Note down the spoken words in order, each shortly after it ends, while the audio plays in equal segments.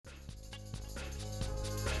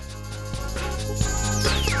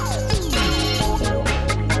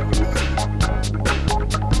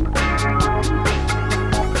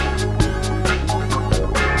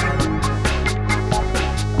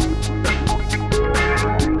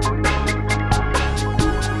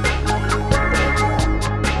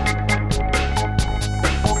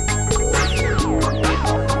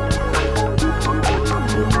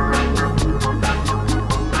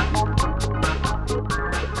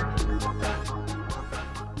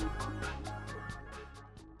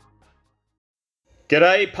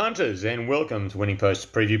G'day punters and welcome to Winning Post's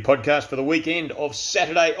preview podcast for the weekend of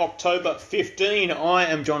Saturday, October 15. I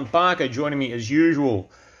am John Barker, joining me as usual,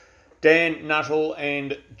 Dan Nuttall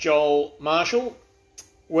and Joel Marshall.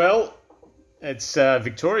 Well, it's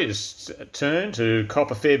Victoria's turn to cop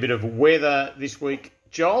a fair bit of weather this week,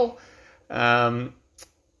 Joel. Mind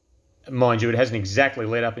you, it hasn't exactly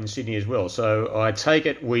let up in Sydney as well, so I take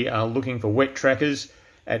it we are looking for wet trackers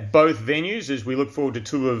at both venues as we look forward to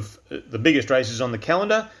two of the biggest races on the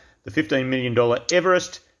calendar, the $15 million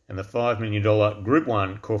Everest and the $5 million Group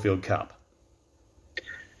 1 Caulfield Cup.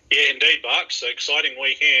 Yeah, indeed, Barks. Exciting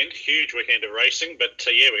weekend, huge weekend of racing, but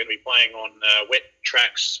we're going to be playing on wet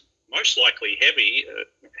tracks, most likely heavy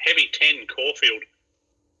 10 Caulfield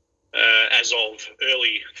as of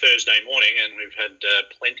early Thursday morning, and we've had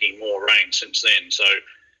plenty more rain since then, so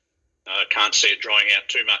I can't see it drying out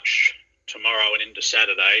too much tomorrow and into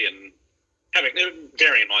Saturday, and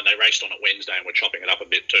bearing in mind they raced on it Wednesday and we're chopping it up a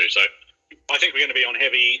bit too. So I think we're going to be on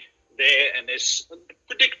heavy there, and there's a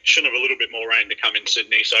prediction of a little bit more rain to come in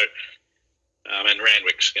Sydney. So and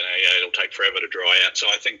Randwick's it'll take forever to dry out. So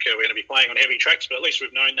I think we're going to be playing on heavy tracks, but at least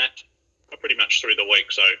we've known that pretty much through the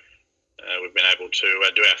week. So we've been able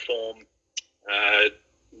to do our form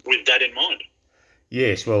with that in mind.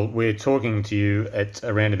 Yes, well, we're talking to you at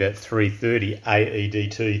around about 3:30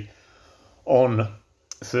 AEDT on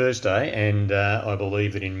Thursday, and I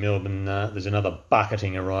believe that in Melbourne there's another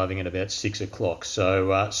bucketing arriving at about 6 o'clock.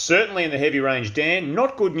 So certainly in the heavy range, Dan.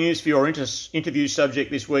 Not good news for your interview subject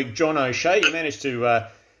this week, John O'Shea. You managed to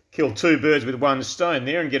kill two birds with one stone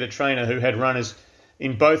there and get a trainer who had runners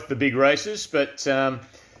in both the big races, but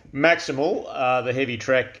Maximal, the heavy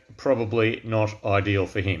track, probably not ideal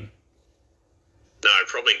for him. No,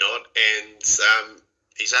 probably not, and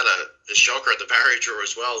he's had a shocker at the barrier draw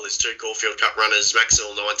as well. There's two Caulfield Cup runners,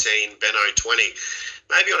 Maximal 19, Benno 20.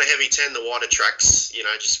 Maybe on a heavy 10, the wider tracks,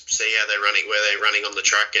 just see how they're running, where they're running on the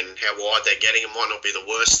track and how wide they're getting. It might not be the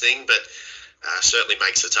worst thing, but certainly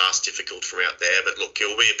makes the task difficult from out there. But look,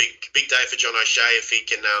 it'll be a big day for John O'Shea if he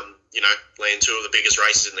can, land two of the biggest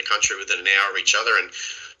races in the country within an hour of each other. And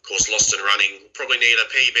of course, Lost and Running probably need a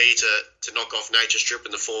PB to knock off Nature Strip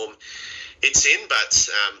in the form it's in, but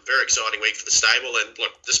very exciting week for the stable. And look,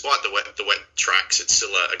 despite the wet tracks, it's still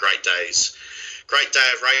a great day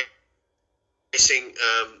of racing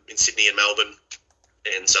in Sydney and Melbourne,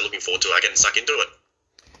 and so looking forward to getting stuck into it.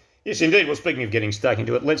 Yes, indeed. Well, speaking of getting stuck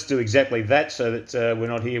into it, let's do exactly that so that we're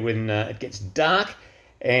not here when it gets dark,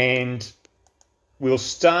 and we'll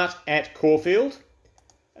start at Caulfield,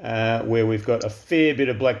 where we've got a fair bit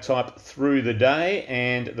of black type through the day,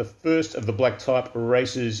 and the first of the black type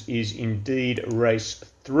races is indeed race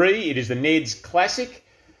 3. It is the Ned's Classic,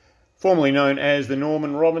 formerly known as the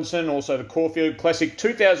Norman Robinson, also the Caulfield Classic,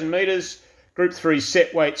 2,000 metres, Group 3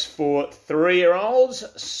 set weights for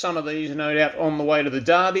 3-year-olds. Some of these are no doubt on the way to the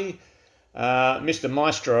Derby. Mr.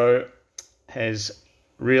 Maestro has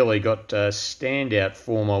really got standout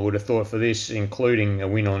form, I would have thought, for this, including a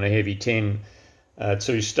win on a heavy 10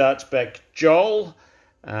 2 starts back, Joel,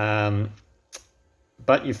 but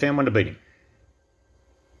you found one to beat him.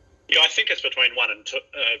 Yeah, I think it's between one and two,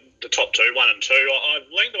 the top two, 1 and 2. I've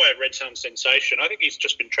leaned the way of Red Sun Sensation. I think he's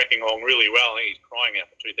just been tracking along really well. I think he's crying out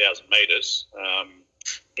for 2,000 metres.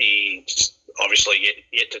 He's obviously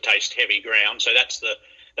yet to taste heavy ground, so that's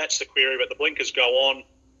the query. But the blinkers go on.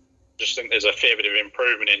 Just think there's a fair bit of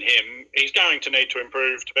improvement in him. He's going to need to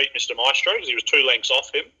improve to beat Mr. Maestro, because he was 2 lengths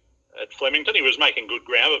off him at Flemington. He was making good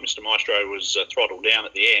ground, but Mr. Maestro was throttled down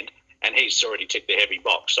at the end, and he's already ticked the heavy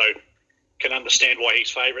box. So can understand why he's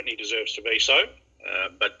favourite, and he deserves to be so.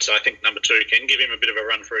 But I think number 2 can give him a bit of a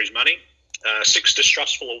run for his money. 6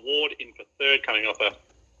 Distrustful Award in for third, coming off a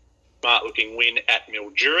smart-looking win at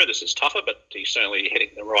Mildura. This is tougher, but he's certainly heading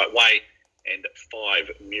the right way. And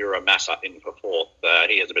 5 Mura Massa in for fourth.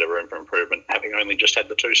 He has a bit of room for improvement, having only just had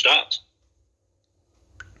the 2 starts.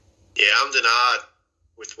 Yeah, Umdenar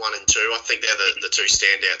with 1 and 2. I think they're the 2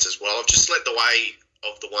 standouts as well. I've just led the way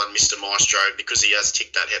of the one, Mr. Maestro, because he has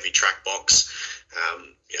ticked that heavy track box.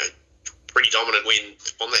 Pretty dominant win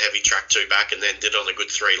on the heavy track 2 back, and then did on a good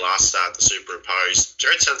 3 last start, the superimposed.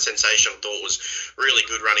 Red Sun Sensation, I thought, was really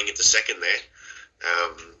good running into second there.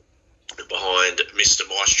 Behind Mr.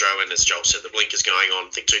 Maestro, and as Joel said, the blinkers going on. I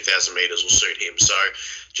think 2,000 metres will suit him. So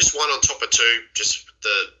just 1 on top of 2, just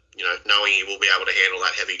knowing he will be able to handle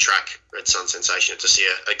that heavy track. Red Sun Sensation to see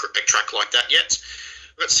a track like that yet.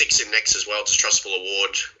 We've got 6 in next as well, Distrustful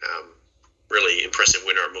Award. Really impressive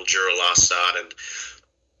winner at Mildura last start, and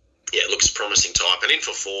yeah, it looks a promising type. And in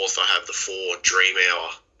for fourth, I have the 4 Dream Hour.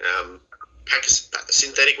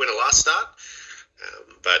 Synthetic winner last start.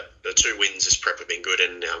 But the 2 wins this prep have been good,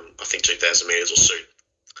 and I think 2,000 metres will suit.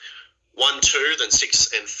 1, 2, then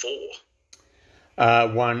 6 and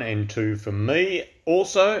 4. 1 and 2 for me.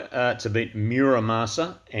 Also, to beat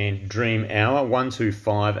Muramasa and Dream Hour, 1, 2,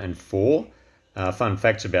 5 and 4. Fun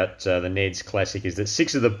facts about the Neds Classic is that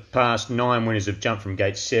 6 of the past 9 winners have jumped from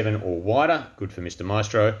gate 7 or wider. Good for Mr.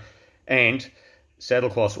 Maestro. And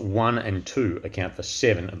Saddlecloths 1 and 2 account for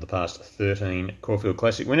 7 of the past 13 Caulfield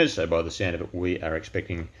Classic winners. So by the sound of it, we are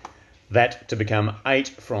expecting that to become 8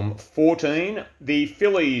 from 14. The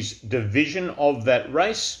fillies division of that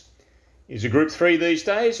race is a Group 3 these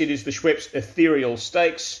days. It is the Schweppes Ethereal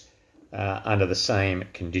Stakes under the same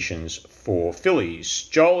conditions for fillies.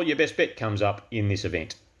 Joel, your best bet comes up in this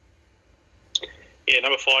event. Yeah,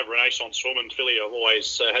 number 5, Renaissance Woman filly, I've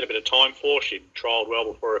always had a bit of time for. She trialled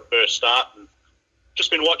well before her first start, and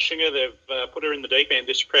just been watching her. They've put her in the deep end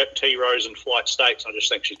this prep, T-Rose and Flight Stakes. I just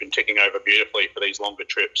think she's been ticking over beautifully for these longer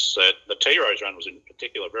trips. The T-Rose run was in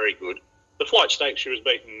particular very good. The Flight Stakes, she was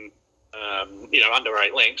beaten, under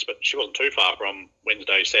 8 lengths, but she wasn't too far from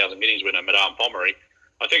Wednesday's 1,000 Guineas winner, Madame Pommery.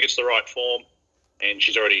 I think it's the right form, and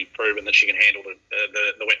she's already proven that she can handle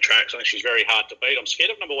the wet tracks. I think she's very hard to beat. I'm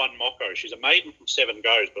scared of number 1, Mocco. She's a maiden from 7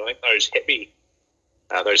 goes, but I think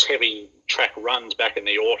those heavy track runs back in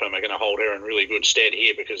the autumn are going to hold her in really good stead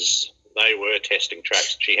here because they were testing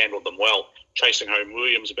tracks. She handled them well, chasing home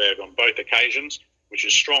Williamsburg on both occasions, which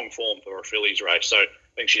is strong form for a fillies race. So I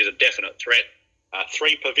think she's a definite threat.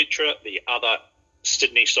 3, Pavitra, the other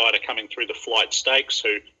Sydney sider coming through the Flight Stakes,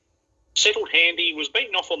 who settled handy, was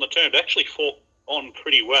beaten off on the turn, but actually fought on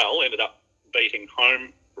pretty well, ended up beating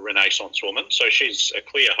home Renaissance Woman. So she's a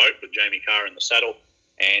clear hope with Jamie Carr in the saddle.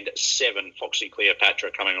 And 7, Foxy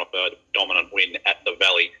Cleopatra coming off a dominant win at the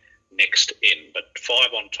Valley next in. But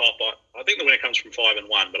 5 on top, I think the winner comes from 5 and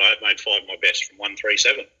 1, but I've made 5 my best from 1, 3,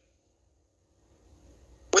 7.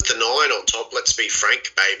 With the 9 on top, let's be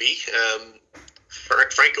frank, baby.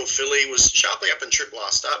 Frankel filly was sharply up in trip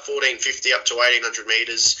last start, 1450 up to 1800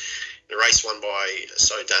 metres. The race won by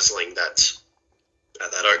So Dazzling that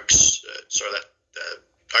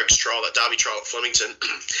Oaks trial, that Derby trial at Flemington.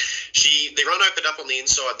 The run opened up on the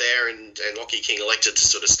inside there, and Lockie King elected to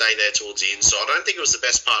sort of stay there towards the inside. I don't think it was the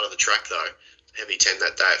best part of the track, though, heavy 10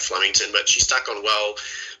 that day at Flemington, but she stuck on well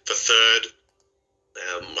for 3rd.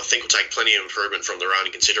 I think we'll take plenty of improvement from the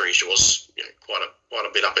run, considering she was quite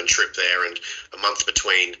a bit up in trip there and a month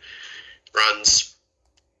between runs,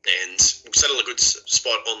 and settle a good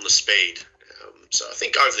spot on the speed. So I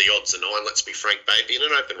think over the odds, the 9, let's be frank, baby, in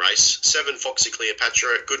an open race. 7, Foxy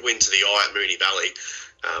Cleopatra, good win to the eye at Moonee Valley.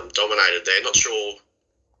 Dominated there. Not sure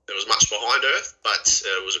there was much behind her, but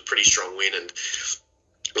it was a pretty strong win and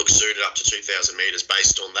looks suited up to 2,000 metres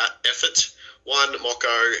based on that effort. 1,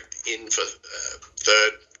 Mocco in for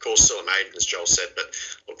 3rd. Of course, still a maiden, as Joel said, but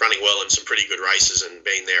running well in some pretty good races and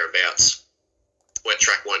being thereabouts. Wet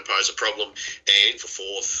track won't pose a problem. And for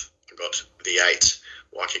 4th, I got the 8,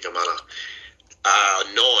 Waikikamana.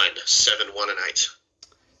 9, 7, 1 and 8.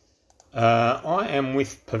 I am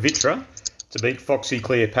with Pavitra to beat Foxy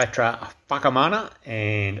Cleopatra, Whakamana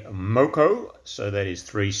and Moko. So that is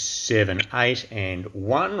 3, 7, 8 and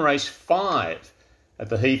 1. Race 5 at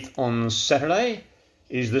the Heath on Saturday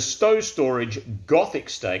is the Stowe Storage Gothic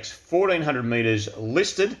Stakes, 1,400 metres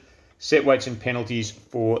listed. Set weights and penalties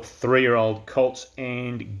for 3-year-old colts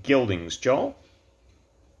and geldings. Joel?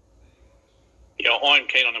 Yeah, I'm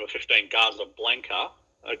keen on number 15, Garza Blanca.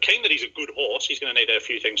 Keen that he's a good horse. He's going to need a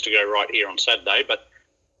few things to go right here on Saturday, but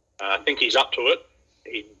I think he's up to it.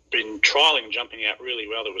 He'd been trialling jumping out really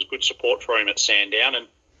well. There was good support for him at Sandown, and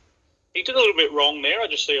he did a little bit wrong there. I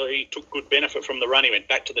just feel he took good benefit from the run. He went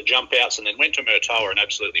back to the jump outs and then went to Murtoa and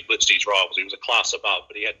absolutely blitzed his rivals. He was a class above,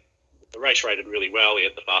 but he had the race rated really well. He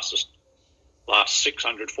had the fastest last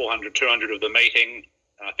 600, 400, 200 of the meeting.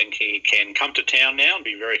 I think he can come to town now and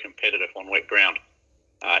be very competitive on wet ground.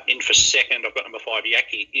 In for 2nd, I've got number 5,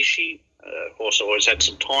 Yaki Ishii. Horse I always had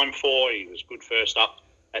some time for. He was good first up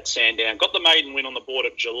at Sandown. Got the maiden win on the board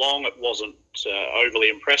at Geelong. It wasn't overly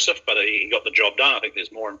impressive, but he got the job done. I think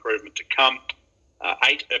there's more improvement to come.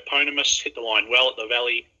 8, Eponymous, hit the line well at the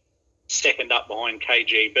Valley. 2nd up behind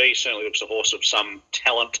KGB. Certainly looks a horse of some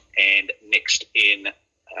talent. And next in,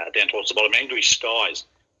 down towards the bottom, Angry Skies.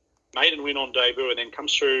 Maiden win on debut and then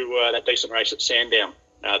comes through that decent race at Sandown.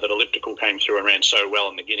 That Elliptical came through and ran so well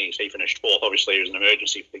in the Guineas. He finished 4th. Obviously, it was an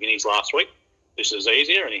emergency for the Guineas last week. This is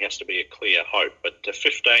easier, and he has to be a clear hope. But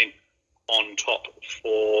 15 on top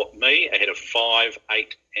for me, ahead of 5,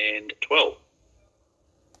 8 and 12.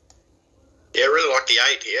 Yeah, I really like the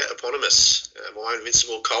 8 here, Eponymous. My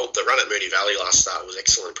Invincible Colt. The run at Moonee Valley last start was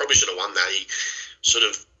excellent. Probably should have won that. He sort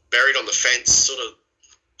of buried on the fence, sort of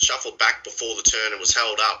shuffled back before the turn and was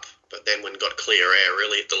held up. But then when got clear air,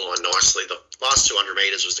 really hit the line nicely. The last 200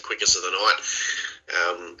 metres was the quickest of the night.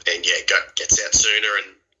 Gets out sooner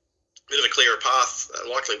and a bit of a clearer path,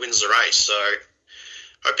 likely wins the race. So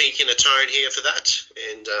hoping he can atone here for that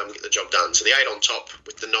and get the job done. So the 8 on top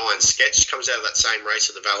with the 9 Sketch comes out of that same race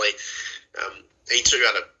at the Valley. He too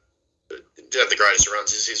did have the greatest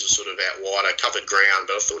runs. His was sort of out wider, covered ground,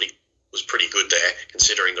 but I thought he was pretty good there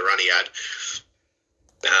considering the run he had.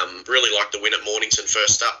 Really liked the win at Mornington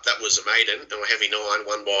first up. That was a maiden, and a heavy 9,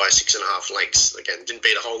 won by 6.5 lengths. Again, didn't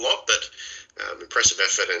beat a whole lot, but impressive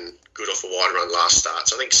effort and good off a wide run last start.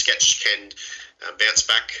 So I think Sketch can bounce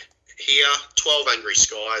back here. 12 Angry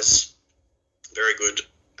Skies, very good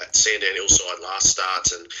at Sandown Hillside last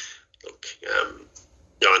start, and look,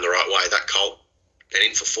 going the right way. That colt, and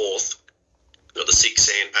in for 4th. Got the 6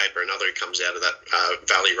 Sandpaper, another who comes out of that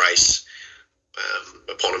Valley race.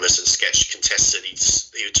 Eponymous and Sketch contested. He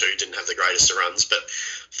too didn't have the greatest of runs, but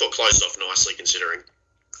thought closed off nicely considering.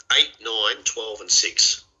 8, 9, 12 and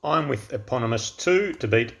 6. I'm with Eponymous 2 to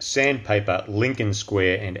beat Sandpaper, Lincoln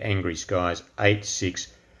Square and Angry Skies 8, 6,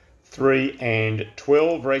 3 and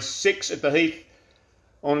 12. Race 6 at the Heath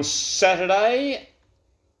on Saturday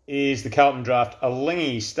is the Carlton Draft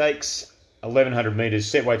Alinghi Stakes, 1,100 metres,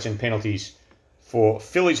 set weights and penalties for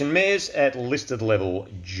fillies and mares at listed level.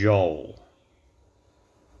 Joel.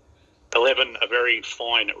 11, a very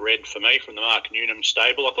fine red for me from the Mark Newnham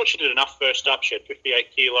stable. I thought she did enough first up. She had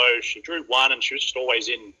 58 kilos. She drew 1 and she was just always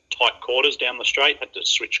in tight quarters down the straight. Had to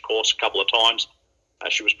switch course a couple of times.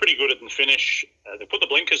 She was pretty good at the finish. They put the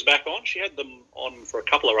blinkers back on. She had them on for a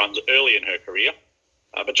couple of runs early in her career.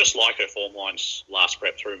 But just like her form lines last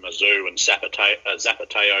prep through Mizzou and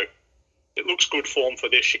Zapateo, it looks good form for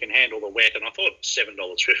this. She can handle the wet. And I thought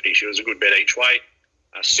 $7.50, she was a good bet each way.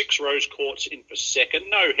 6 Rose Courts in for second.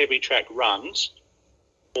 No heavy track runs.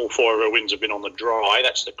 All 4 of her wins have been on the dry.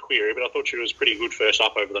 That's the query. But I thought she was pretty good first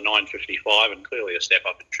up over the 9.55 and clearly a step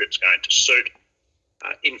up in trips going to suit.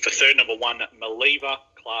 In for third, number 1, Maliva,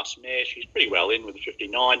 class mare. She's pretty well in with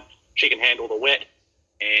 59. She can handle the wet.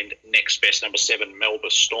 And next best, number 7,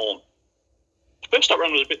 Melba Storm. The first up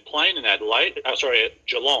run was a bit plain in at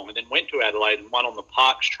Geelong, and then went to Adelaide and won on the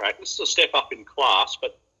Parks track. This is a step up in class,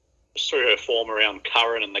 but through her form around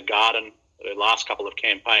Curran and the Garden, her last couple of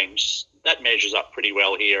campaigns, that measures up pretty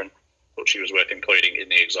well here, and thought she was worth including in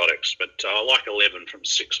the exotics. But I like 11 from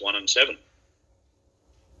 6, 1 and 7.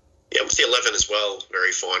 Yeah, with the 11 as well,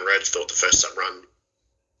 very fine red. Thought the first up run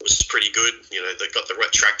was pretty good. You know, they've got the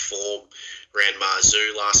wet track form. Ran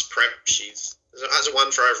Marzoo last prep. She hasn't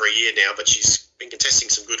won for over a year now, but she's been contesting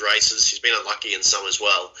some good races. She's been unlucky in some as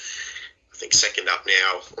well. I think second up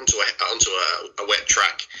now onto a wet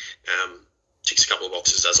track. Ticks a couple of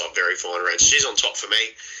boxes, does up very fine red. She's on top for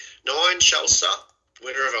me. 9, Shelsa,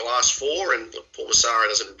 winner of her last 4, and Paul Massara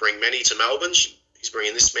doesn't bring many to Melbourne. He's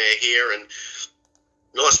bringing this mare here, and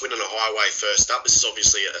nice win on a highway first up. This is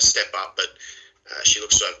obviously a step up, but she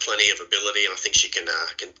looks to have plenty of ability, and I think she can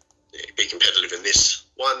be competitive in this.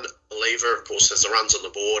 1, Believer, of course, has the runs on the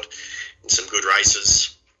board in some good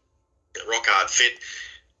races. Rock hard fit.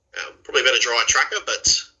 Probably a better dry tracker,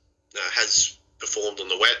 but has performed on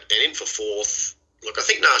the wet. And in for 4th, look, I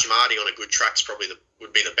think Naj Mardi on a good track's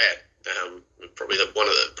would be the bet. Probably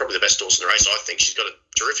the best horse in the race. I think she's got a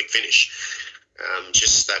terrific finish.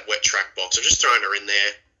 Just that wet track box. I've just thrown her in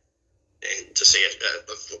there, and to see it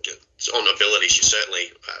on ability, she's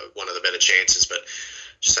certainly one of the better chances. But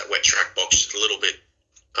just that wet track box, she's a little bit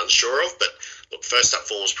unsure of. But look, first up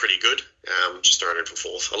form was pretty good. Just throwing her in for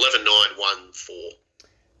 4th. 11, 9, 1, 4.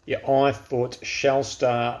 Yeah, I thought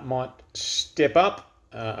Shellstar might step up.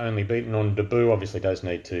 Only beaten on debut. Obviously does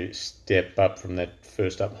need to step up from that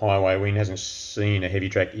first up highway win. Hasn't seen a heavy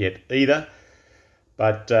track yet either.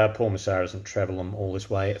 But Paul Massara doesn't travel them all this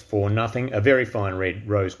way for nothing. A very fine red,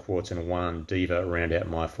 Rose Quartz and 1, Diva round out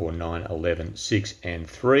my 4, 9, 11, 6 and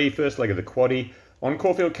 3. First leg of the quaddie on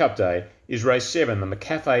Caulfield Cup Day is race 7, the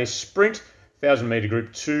McCafe Sprint, 1,000 metre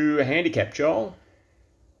group 2 handicap, Joel.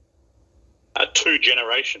 2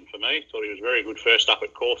 Generation for me. Thought he was very good first up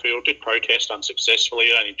at Caulfield. Did protest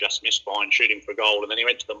unsuccessfully. Only just missed behind Shooting for Gold. And then he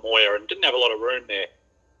went to the Moya and didn't have a lot of room there.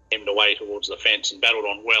 Hemmed away towards the fence and battled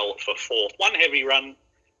on well for 4th. One heavy run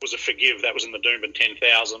was a Forgive. That was in the Doomben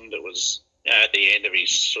 10,000. It was at the end of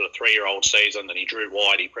his sort of 3-year-old season. Then he drew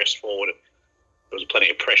wide. He pressed forward. There was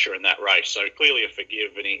plenty of pressure in that race. So clearly a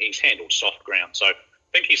Forgive, and he's handled soft ground. So I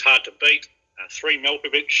think he's hard to beat. 3,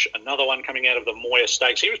 Melkovic, another one coming out of the Moya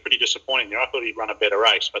Stakes. He was pretty disappointing there. I thought he'd run a better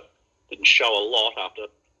race, but didn't show a lot after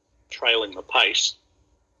trailing the pace.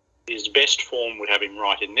 His best form would have him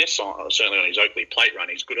right in this, certainly on his Oakley Plate run.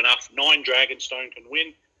 He's good enough. 9 Dragonstone can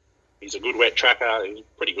win. He's a good wet tracker. He's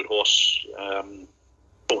a pretty good horse,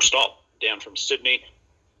 full stop, down from Sydney.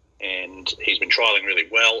 And he's been trialling really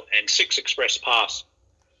well. And 6 Express Pass.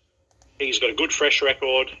 He's got a good fresh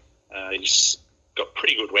record. He's got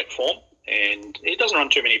pretty good wet form. And he doesn't run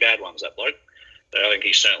too many bad ones, that bloke. So I think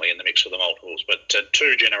he's certainly in the mix for the multiples. But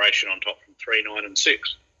 2 Generation on top from 3, 9 and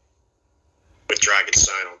 6. With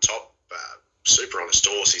Dragonstone on top, super honest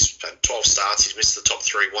horse. He's had 12 starts. He's missed the top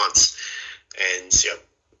 3 once. And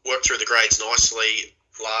worked through the grades nicely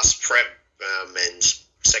last prep, and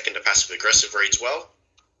second to passive aggressive reads well.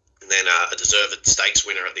 And then a deserved stakes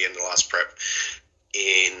winner at the end of the last prep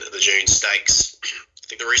in the June Stakes. I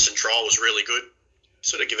think the recent trial was really good.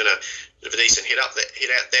 Sort of given a decent hit out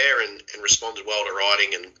there and responded well to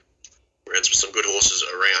riding and ran some good horses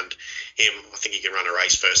around him. I think he can run a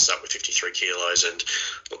race first up with 53 kilos and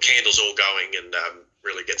candles all going and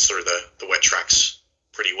really gets through the wet tracks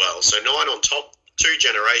pretty well. So 9 on top, 2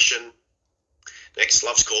 Generation. Next,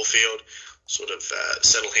 Loves Caulfield. Sort of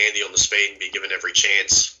settle handy on the speed and be given every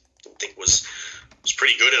chance. I think was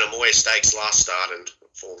pretty good in a Moya Stakes last start and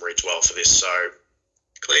form reads well for this. So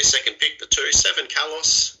clear second pick, the 2. 7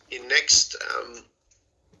 Kalos in next.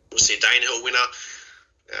 We'll see a Danehill winner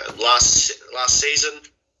last season.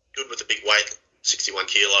 Good with a big weight, 61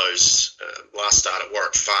 kilos last start at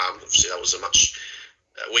Warwick Farm. Obviously that was a much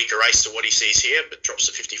weaker race to what he sees here, but drops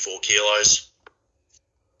to 54 kilos.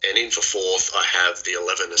 And in for 4th, I have the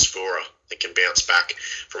 11 Asfoora that can bounce back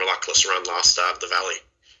from a luckless run last start of the Valley.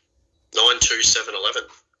 9, 2, 7, 11.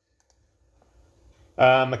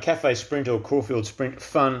 McCafe Sprint or Caulfield Sprint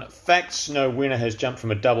fun facts. No winner has jumped from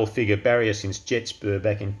a double-figure barrier since Jet Spur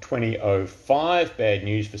back in 2005. Bad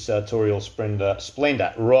news for Sartorial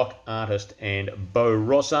Splendor, Rock Artist and Bo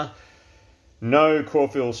Rossa. No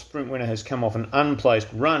Caulfield Sprint winner has come off an unplaced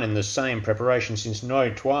run in the same preparation since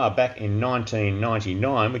Notoire back in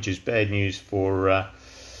 1999, which is bad news for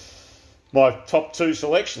my top 2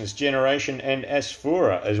 selections, Generation and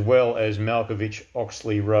Asfoora, as well as Malkovich,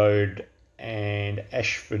 Oxley Road and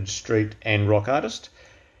Ashford Street and Rock Artist.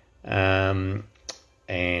 And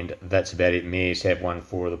that's about it. Mares have won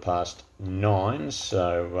 4 of the past 9,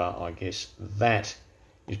 so I guess that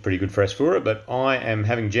is pretty good for Asfoora. But I am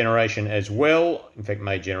having Generation as well. In fact,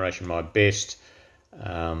 made Generation my best,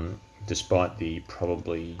 despite the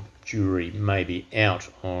probably jury maybe out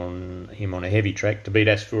on him on a heavy track to beat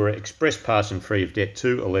Asfoora. Express Pass and Free of Debt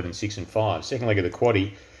 2, 11, 6 and 5. Second leg of the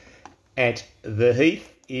quaddie at the Heath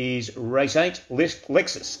is race 8,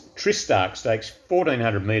 Lexus Tristark Stakes,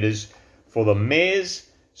 1,400 metres for the mares,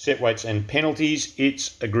 set weights and penalties.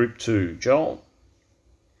 It's a Group 2. Joel?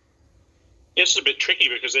 Yes, it's a bit tricky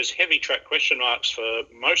because there's heavy track question marks for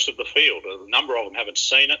most of the field. A number of them haven't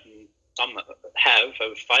seen it and some that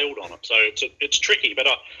have failed on it. So it's tricky, but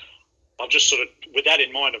I've just sort of, with that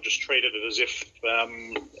in mind, I've just treated it as if I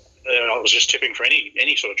was just tipping for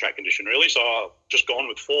any sort of track condition, really. So I've just gone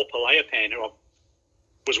with 4 Palayapan, who I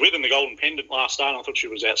was with in the Golden Pendant last start, and I thought she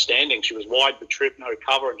was outstanding. She was wide the trip, no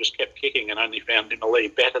cover, and just kept kicking and only found in the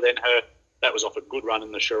lead better than her. That was off a good run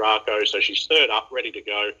in the Shirako, so she's 3rd up, ready to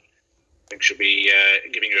go. I think she'll be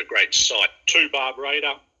giving her a great sight. 2 Barb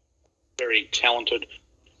Raider, very talented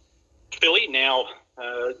filly. Now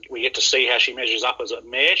we get to see how she measures up as a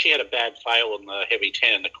mare. She had a bad fail in the Heavy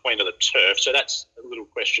 10 and the Queen of the Turf, so that's a little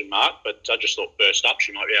question mark, but I just thought first up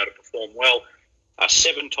she might be able to perform well.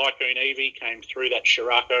 7 Tycoon Evie came through that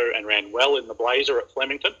Shirako and ran well in the Blazer at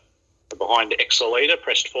Flemington. Behind Exolita,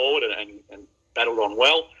 pressed forward and battled on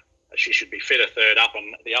well. She should be fitter 3rd up,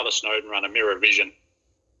 and the other Snowden runner, Mirror Vision.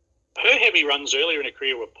 Her heavy runs earlier in her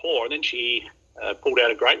career were poor, and then she pulled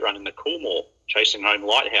out a great run in the Coolmore, chasing home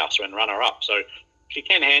Lighthouse and runner-up. So she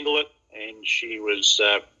can handle it, and she was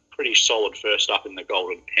pretty solid first up in the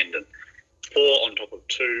Golden Pendant. 4 on top of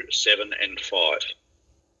 2, 7 and 5.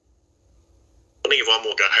 I think if one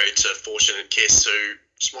more go to Fortunate Kiss, who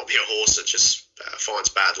just might be a horse that just finds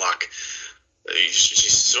bad luck.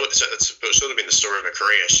 She's sort of been the story of her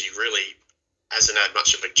career. She really hasn't had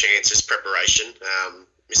much of a chance this preparation.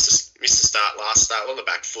 Missed the start last start on the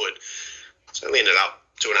back foot. So only ended up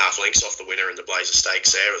 2.5 lengths off the winner in the Blazer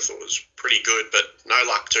Stakes there. I thought it was pretty good, but no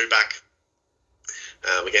luck 2 back.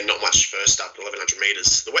 Again, not much first up, 1,100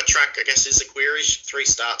 metres. The wet track, I guess, is the query. 3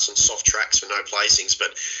 starts on soft tracks for no placings,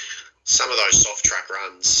 but some of those soft track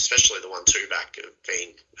runs, especially the 1-2 back, have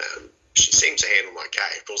been, she seems to handle them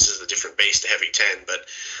okay. Of course, this is a different beast, a Heavy 10, but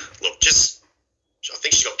look, I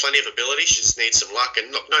think she's got plenty of ability. She just needs some luck,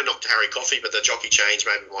 and no knock to Harry Coffey, but the jockey change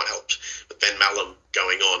maybe might help with Ben Mallam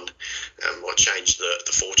going on. Might change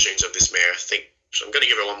the fortunes of this mare. I think So I'm going to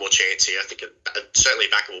give her one more chance here. I think a certainly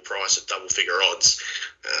backable price at double figure odds.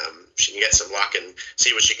 She can get some luck and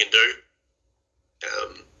see what she can do.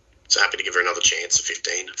 So happy to give her another chance at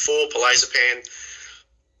 15. 4, Palazapan.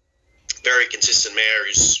 Very consistent mare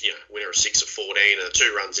who's winner of 6 of 14. And the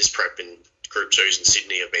 2 runs this prep in Group 2s in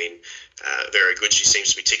Sydney have been very good. She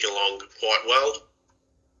seems to be ticking along quite well.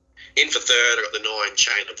 In for third, I got the 9,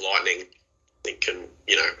 Chain of Lightning. I think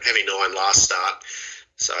heavy 9 last start.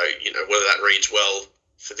 So, whether that reads well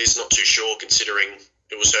for this, not too sure, considering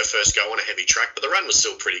it was her first go on a heavy track, but the run was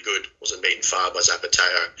still pretty good. Wasn't beaten far by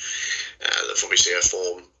Zapateo. Obviously her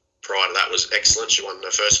form prior to that was excellent. She won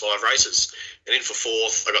her first 5 races. And in for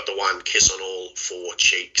fourth, I got the 1, Kiss on All, 4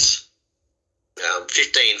 Cheeks.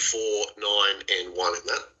 15, 4, 9 and 1 in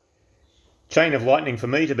that. Chain of Lightning for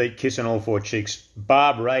me to beat Kiss on All 4 Cheeks.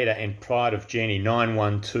 Barb Raider and Pride of Jenny, 9,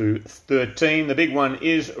 1, 2, 13. The big one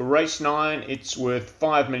is race 9. It's worth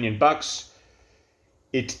 $5 million.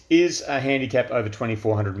 It is a handicap over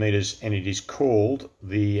 2,400 metres, and it is called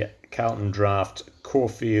the Carlton Draft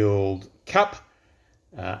Caulfield Cup.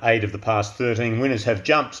 8 of the past 13 winners have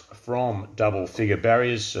jumped from double-figure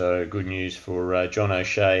barriers. So good news for John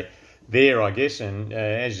O'Shea there, I guess. And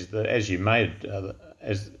as you made,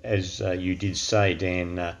 as you did say,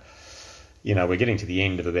 Dan, we're getting to the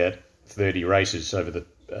end of about 30 races over the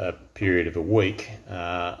period of a week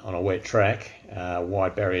on a wet track.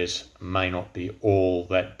 Wide barriers may not be all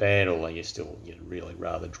that bad, although you'd really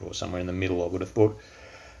rather draw somewhere in the middle, I would have thought.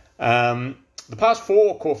 The past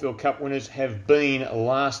 4 Caulfield Cup winners have been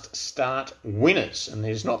last start winners, and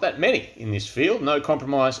there's not that many in this field. No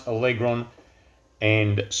Compromise, Allegron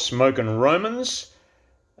and Smokin' Romans.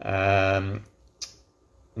 No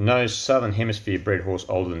Southern Hemisphere bred horse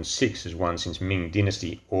older than 6 has won since Ming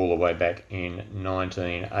Dynasty all the way back in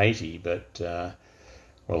 1980. But,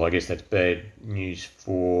 I guess that's bad news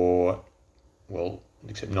for,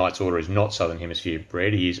 except Knight's Order is not Southern Hemisphere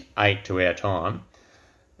bred. He is 8 to our time.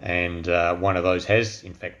 And one of those has,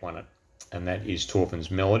 in fact, won it. And that is Torfin's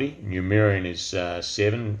Melody. Numerian is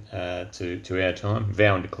 7 to our time.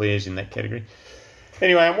 Vow and Declare's in that category.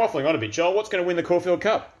 Anyway, I'm waffling on a bit, Joel. What's going to win the Caulfield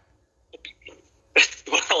Cup?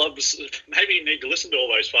 Well, maybe you need to listen to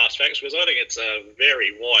all those fast facts, because I think it's a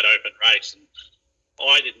very wide open race, and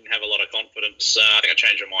I didn't have a lot of confidence. I think I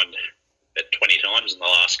changed my mind at 20 times in the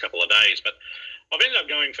last couple of days, but I've ended up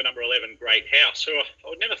going for number 11, Great House, who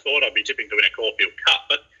I never thought I'd be tipping to win a Caulfield Cup,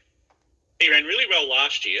 but he ran really well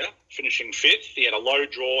last year, finishing 5th. He had a low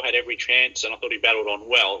draw, had every chance, and I thought he battled on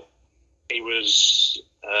well. He was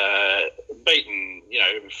beaten,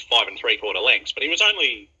 5 3/4 lengths, but he was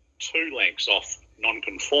only 2 lengths off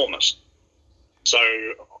non-conformist. So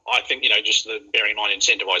I think, just bearing in mind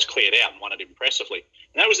Incentivize cleared out and won it impressively.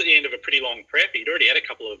 And that was at the end of a pretty long prep. He'd already had a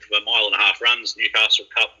couple of 1.5 mile runs, Newcastle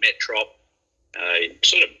Cup, Metrop. He'd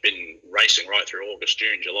sort of been racing right through August,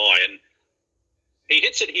 June, July. And he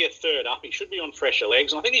hits it here third up. He should be on fresher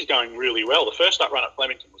legs. And I think he's going really well. The first up run at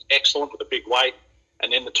Flemington was excellent with a big weight.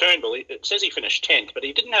 And then the Turnbull, it says he finished 10th, but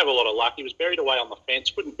he didn't have a lot of luck. He was buried away on the fence,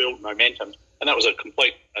 couldn't build momentum. And that was a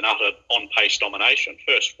complete and utter on-pace domination.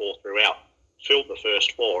 First 4 throughout, filled the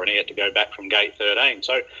first 4, and he had to go back from gate 13.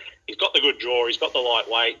 So he's got the good draw, he's got the light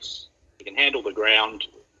weights, he can handle the ground,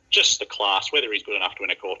 just the class. Whether he's good enough to win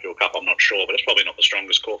a Caulfield Cup, I'm not sure, but it's probably not the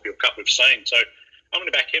strongest Caulfield Cup we've seen. So I'm going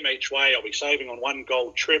to back him each way. I'll be saving on 1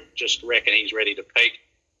 Gold Trip, just reckon he's ready to peak.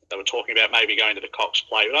 They were talking about maybe going to the Cox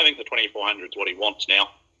Play, but I think the 2400 is what he wants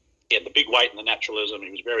now. He had the big weight and the naturalism.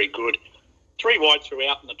 He was very good. 3 wide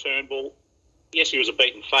throughout in the Turnbull. Yes, he was a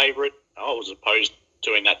beaten favourite. I was opposed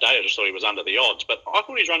to him that day. I just thought he was under the odds. But I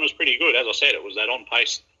thought his run was pretty good. As I said, it was that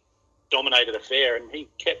on-pace dominated affair, and he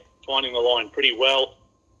kept finding the line pretty well.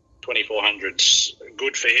 2400's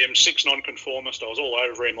good for him. 6 non-conformist. I was all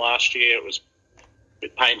over him last year. It was a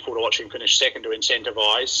bit painful to watch him finish second to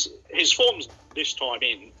Incentivize. His form this time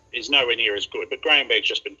in is nowhere near as good, but Graham Begg's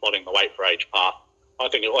just been plotting the weight for age path. I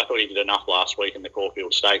thought he did enough last week in the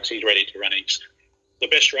Caulfield Stakes. He's ready to run the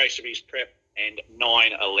best race of his prep, and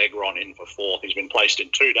 9 Allegron in for 4th. He's been placed in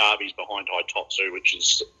 2 derbies behind Haitotsu, which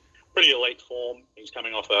is pretty elite form. He's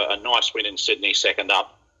coming off a nice win in Sydney, second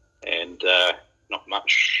up, and not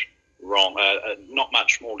much wrong. Not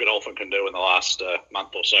much more Godolphin can do in the last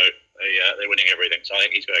month or so. They're winning everything, so I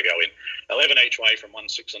think he's going to go in 11 each way from 1,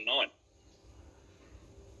 6 and 9.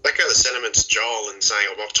 Back out the sentiments, Joel, and saying,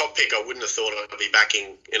 well, top pick, I wouldn't have thought I'd be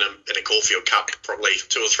backing in a Caulfield Cup probably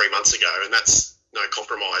 2 or 3 months ago, and that's no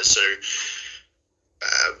compromise. So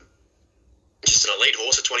just an elite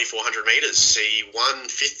horse at 2,400 metres. He won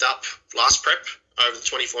 5th up last prep over the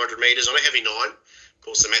 2,400 metres on a heavy 9. Of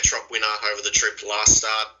course, the Metrop winner over the trip last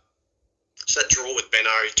start. So that draw with Benno,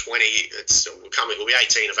 20, it'll be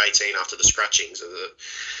 18 of 18 after the scratchings of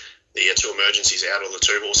the two emergencies out, or the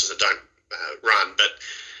two horses that don't run. But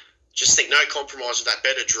just think no compromise with that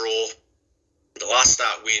better draw, the last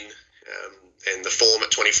start win, and the form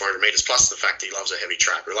at 2,400 metres, plus the fact he loves a heavy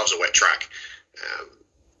track, or he loves a wet track.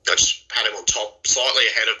 I just had him on top, slightly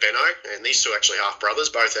ahead of Benno, and these two actually half brothers,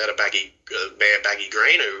 both out of mare Baggy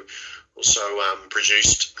Green, who also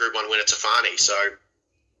produced Group 1 winner Tafani. So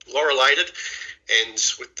laurelated, and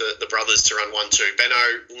with the brothers to run 1-2. Benno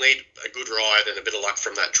will need a good ride and a bit of luck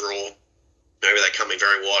from that draw. Maybe they're coming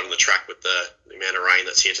very wide on the track with the amount of rain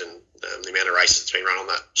that's hit and the amount of races that's been run on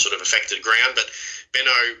that sort of affected ground. But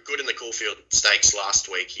Benno, good in the Caulfield Stakes last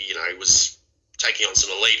week. He was taking on some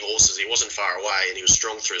elite horses. He wasn't far away, and he was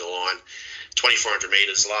strong through the line. 2,400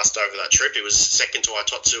 metres last over that trip. He was second to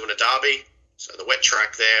Itotsu in a derby. So the wet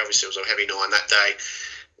track there, obviously it was a heavy 9 that day.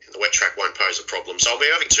 And the wet track won't pose a problem. So I'll be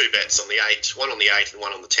having 2 bets on the 8, one on the 8 and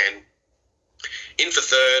one on the 10. In for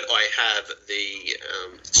third, I have the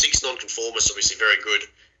 6 nonconformists, obviously very good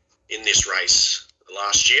in this race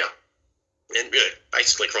last year. And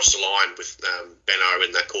basically crossed the line with Benno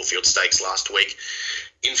in that Caulfield Stakes last week.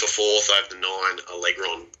 In for fourth, I have the 9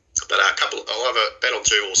 Allegron. But I'll have a bet on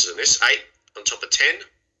 2 horses in this. 8 on top of 10,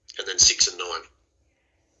 and then 6 and 9.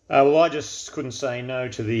 Well, I just couldn't say no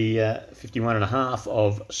to the 51.5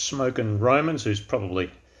 of Smokin' Romans, who's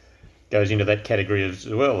probably goes into that category as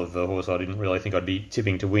well of a horse I didn't really think I'd be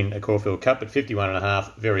tipping to win a Caulfield Cup. But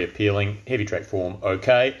 51.5, very appealing. Heavy track form,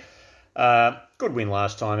 okay. Good win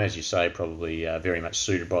last time, as you say, probably very much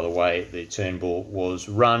suited by the way the Turnbull was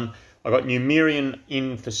run. I got Numerian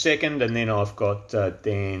in for second, and then I've got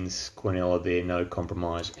Dan's Quinella there, no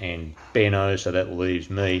compromise, and Benno, so that leaves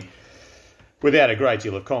me without a great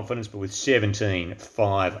deal of confidence, but with 17,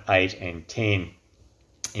 5, 8 and 10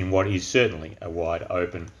 in what is certainly a wide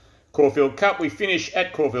open Caulfield Cup. We finish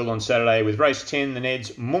at Caulfield on Saturday with race 10, the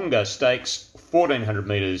Neds Munga Stakes, 1,400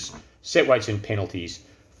 metres, set weights and penalties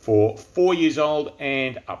for 4 years old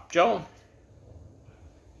and up. Joel?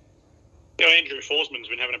 Andrew Forsman's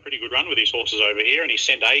been having a pretty good run with his horses over here, and he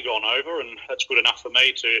sent Agon over, and that's good enough for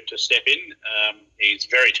me to step in. He's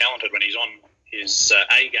very talented when he's on his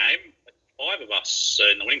A game. 5 of us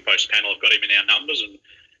in the winning post panel have got him in our numbers, and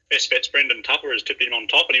Best Bets Brendan Tupper has tipped him on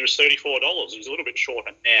top, and he was $34. He's a little bit shorter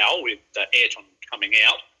now with Ayrton coming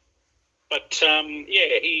out. But,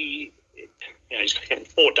 he's getting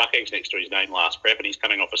 4 duck eggs next to his name last prep, and he's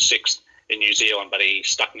coming off a 6th in New Zealand, but he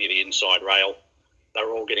stuck near the inside rail. They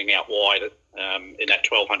were all getting out wide in that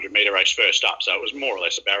 1,200 metre race first up, so it was more or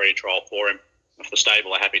less a barrier trial for him. If the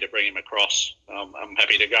stable are happy to bring him across, I'm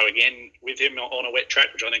happy to go again with him on a wet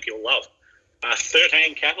track, which I think he'll love.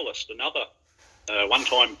 13 Catalyst, another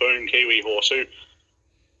one-time Boone Kiwi horse who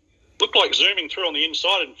looked like zooming through on the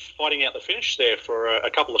inside and fighting out the finish there for a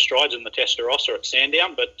couple of strides in the Testarossa at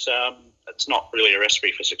Sandown, but it's not really a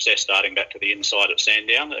recipe for success starting back to the inside at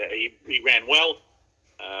Sandown. He ran well.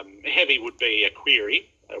 Heavy would be a query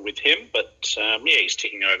with him, but he's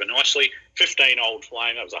ticking over nicely. 15 Old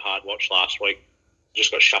Flame, that was a hard watch last week.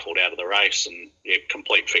 Just got shuffled out of the race and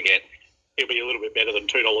complete forget. He'll be a little bit better than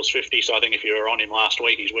 $2.50, so I think if you were on him last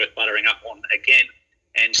week, he's worth buttering up on again.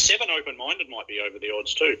 And 7 Open-Minded might be over the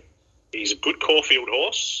odds too. He's a good Caulfield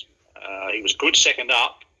horse. He was good second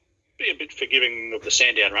up. Be a bit forgiving of the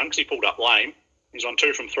Sandown run because he pulled up lame. He's on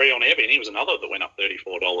 2 from 3 on Heavy, and he was another that went up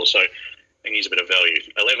 $34, so I think he's a bit of value.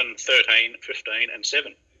 11, 13, 15 and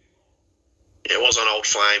 7. Yeah, it was on Old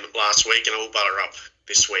Flame last week, and it will butter up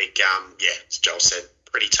this week. As Joel said,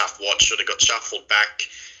 pretty tough watch. Should have got shuffled back.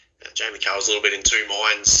 Jamie Carr was a little bit in 2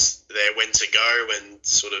 minds there when to go, and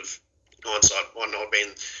sort of hindsight might not have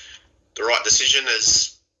been the right decision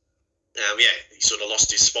as, he sort of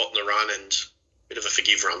lost his spot in the run and a bit of a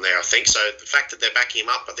forgive run there, I think. So the fact that they're backing him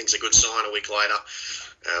up, I think is a good sign a week later.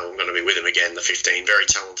 I'm going to be with him again, the 15. Very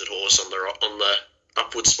talented horse on the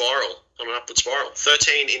upward spiral,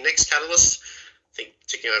 13 in Next Catalyst, I think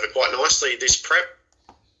ticking over quite nicely this prep.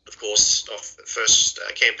 Of course, off the first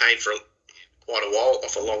campaign for quite a while,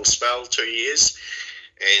 off a long spell, 2 years,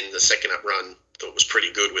 and the second up run thought was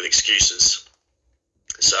pretty good with excuses.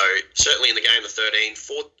 So certainly in the game, the 13,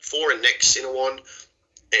 4 in Next Cinnawon,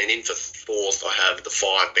 and in for fourth I have the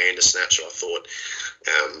 5 Bandersnatch, who I thought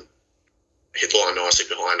hit the line nicely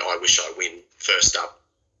behind I Wish I Win first up.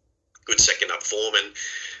 Good second up form, and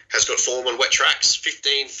has got form on wet tracks,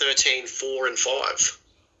 15, 13, 4 and 5.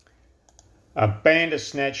 A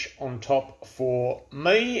Bandersnatch on top for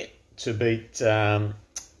me to beat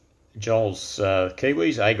Joel's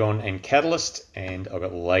Kiwis, Agon and Catalyst, and I've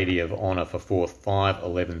got Lady of Honour for fourth, 5,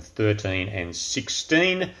 11, 13 and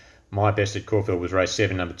 16. My best at Caulfield was race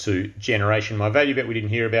 7, number 2, Generation. My value bet we didn't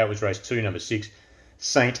hear about was race 2, number 6,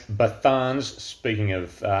 St. Bathans. Speaking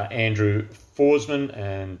of Andrew Forsman,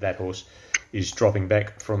 and that horse is dropping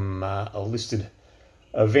back from a listed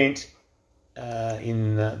event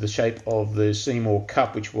in the shape of the Seymour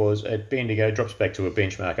Cup, which was at Bendigo, drops back to a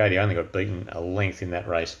benchmark 80. Only got beaten a length in that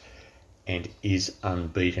race and is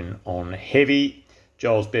unbeaten on heavy.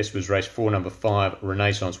 Joel's best was race 4, number 5,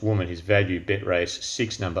 Renaissance Woman. His value bet race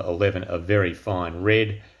 6, number 11, A Very Fine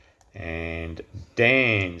Red. And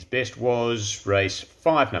Dan's best was race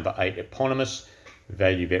 5, number 8, Eponymous.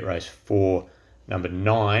 Value bet race 4, number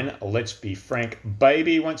 9, Let's Be Frank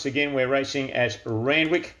Baby. Once again, we're racing at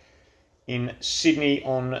Randwick in Sydney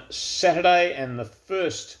on Saturday, and the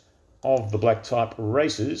first of the black type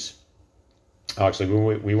races.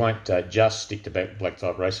 Actually, we won't just stick to black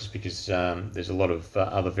type races, because there's a lot of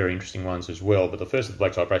other very interesting ones as well. But the first of the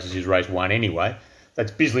black type races is race 1 anyway.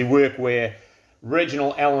 That's Bisley Workwear,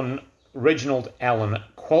 Reginald Allen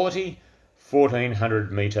Quality,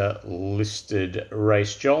 1400 metre listed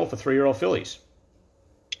race. Joel, for 3-year-old fillies.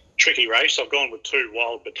 Tricky race. I've gone with 2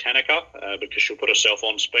 Wild Botanica because she'll put herself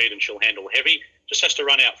on speed and she'll handle heavy. Just has to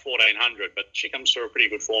run out 1400, but she comes through a pretty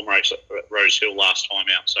good form race at Rose Hill last time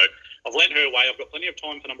out. So I've lent her away. I've got plenty of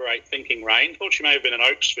time for number 8, Thinking Rain. Thought she may have been an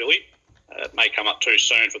Oaks filly. It may come up too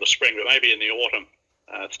soon for the spring, but maybe in the autumn.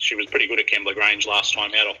 She was pretty good at Kembla Grange last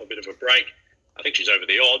time out off a bit of a break. I think she's over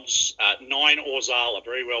the odds. 9 Orzal, a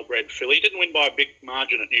very well-bred filly. Didn't win by a big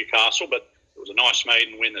margin at Newcastle, but it was a nice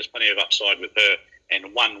maiden win. There's plenty of upside with her.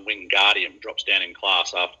 And 1 Wingardium drops down in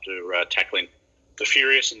class after tackling the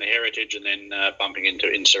Furious and the Heritage, and then bumping into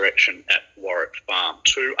Insurrection at Warwick Farm.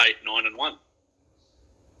 2, 8, 9 and 1.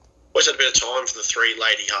 Always had a bit of time for the 3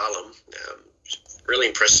 Lady Harlem. Really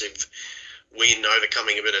impressive win,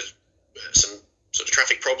 overcoming a bit of some sort of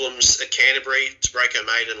traffic problems at Canterbury to break her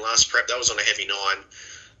maiden last prep. That was on a heavy 9.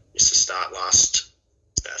 Missed the start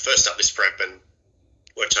first up this prep, and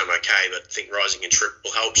worked home okay, but I think rising in trip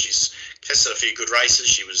will help. She's tested a few good races.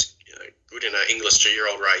 She was good in an English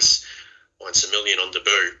 2-year-old race, won some million on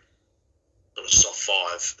debut on a soft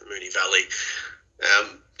 5 at Moonee Valley.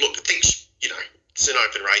 Look, I think, it's an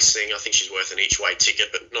open race thing. I think she's worth an each-way ticket,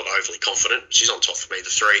 but not overly confident. She's on top for me, the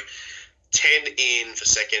 3. 10 in for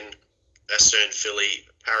second, Astern filly,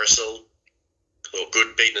 Parasol. Look,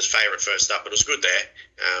 good, beaten as favourite first up, but it was good there.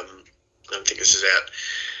 I don't think this is out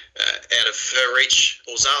of her reach.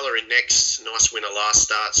 Orzala in next, nice winner last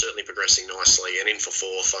start, certainly progressing nicely. And in for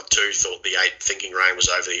 4th, I too thought the 8 Thinking Rain was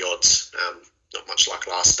over the odds. Not much luck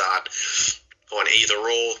last start. On either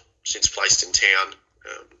or, since placed in town,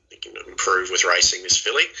 he can improve with racing this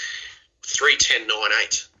filly. 3, 10, 9,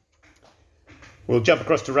 8. We'll jump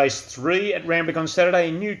across to race 3 at Randwick on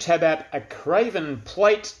Saturday. New Tabap, a Craven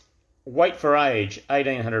Plate. Weight for age,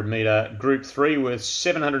 1,800 metre, Group 3 worth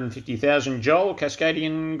 750,000. Joel,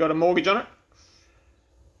 Cascadian got a mortgage on it?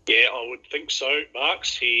 Yeah, I would think so,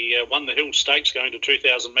 Marks. He won the Hill Stakes going to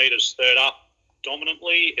 2,000 metres, third up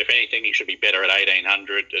dominantly. If anything, he should be better at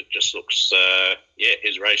 1,800. It just looks,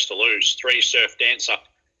 his race to lose. 3 Surf Dancer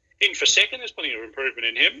in for second. There's plenty of improvement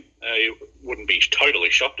in him. You wouldn't be totally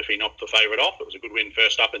shocked if he knocked the favourite off. It was a good win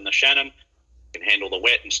first up in the Shannon. Can handle the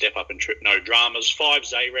wet and step up and trip, no dramas. 5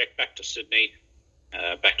 Zarek, back to Sydney,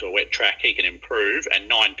 back to a wet track. He can improve. And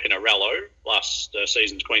 9 Pinarello, last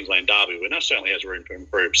season's Queensland Derby winner, certainly has room to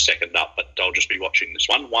improve second up, but I'll just be watching this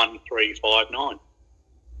one. 1, 3, 5, 9.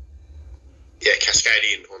 Yeah,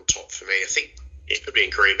 Cascadian on top for me. I think he could be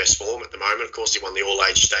in career best form at the moment. Of course, he won the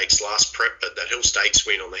All-Age Stakes last prep, but that Hill Stakes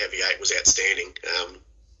win on the Heavy 8 was outstanding.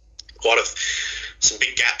 Some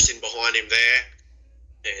big gaps in behind him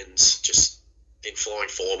there, and just in flying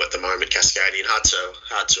form at the moment, Cascadian.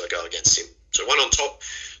 Hard to go against him. So 1 on top,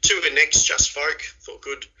 2 in next, Just Folk. Thought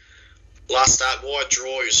good. Last start, wide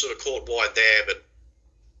draw. You sort of caught wide there, but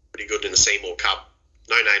pretty good in the Seymour Cup.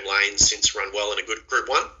 No name lanes, since run well in a good Group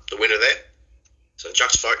 1, the winner there. So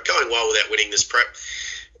Just Folk going well without winning this prep.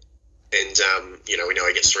 And, we know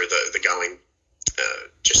he gets through the going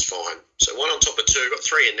just fine. So 1 on top of 2. Got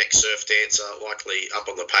 3 in next, Surf Dancer, likely up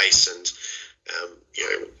on the pace and,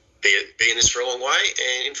 be in this for a long way.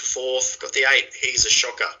 And in for 4th, got the 8, He's a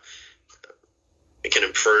Shocker. He can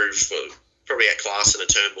improve, probably out class in a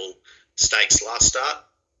Turnbull Stakes last start.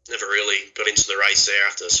 Never really got into the race there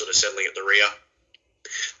after sort of settling at the rear.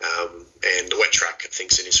 And the wet track, I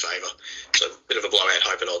think's in his favour. So a bit of a blowout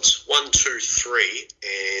hope at odds. 1, 2, 3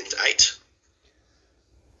 and 8.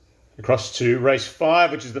 Across to race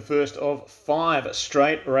 5, which is the first of 5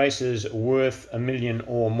 straight races worth $1 million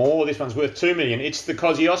or more. This one's worth $2 million. It's the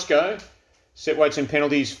Kosciuszko Set weights and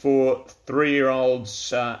penalties for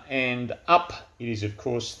 3-year-olds and up. It is, of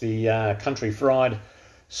course, the Country Fried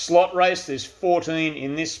slot race. There's 14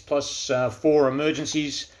 in this, plus 4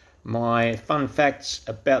 emergencies. My fun facts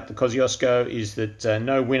about the Kosciuszko is that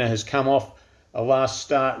no winner has come off a last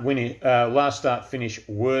start finish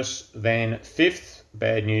worse than 5th.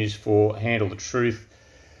 Bad news for Handle the Truth,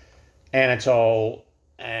 Anatole,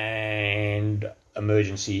 and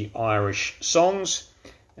Emergency Irish Songs.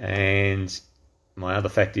 And my other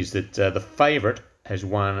fact is that the favourite has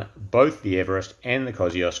won both the Everest and the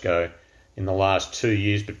Kosciuszko in the last 2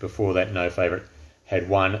 years, but before that no favourite had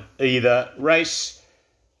won either race.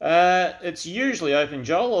 It's usually open,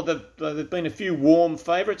 Joel, or there have been a few warm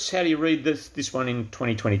favourites. How do you read this one in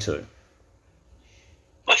 2022?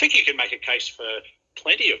 I think you can make a case for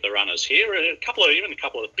plenty of the runners here. Even a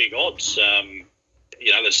couple of big odds.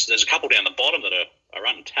 There's a couple down the bottom that are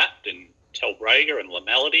untapped in Telbrega and La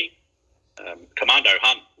Melody. Commando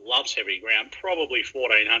Hunt loves heavy ground. Probably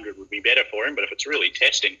 1400 would be better for him, but if it's really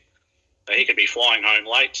testing, he could be flying home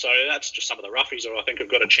late. So that's just some of the roughies that I think have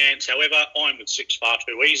got a chance. However, I'm with 6 Far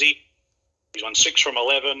Too Easy. He's won 6 from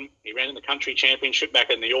 11. He ran in the country championship back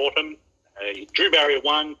in the autumn. He drew barrier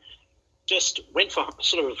 1. Just went for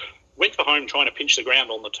home trying to pinch the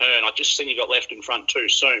ground on the turn. I just think he got left in front too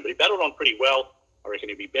soon, but he battled on pretty well. I reckon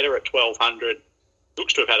he'd be better at 1200.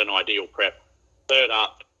 Looks to have had an ideal prep. Third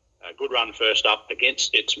up, a good run first up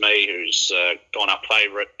against It's Me, who's gone up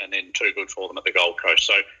favourite, and then too good for them at the Gold Coast.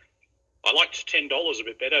 So I liked $10 a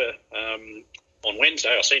bit better on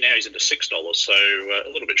Wednesday. I see now he's into $6, so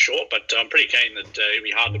a little bit short, but I'm pretty keen that he'll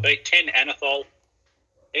be hard to beat. 10 Anathol,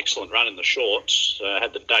 excellent run in the shorts.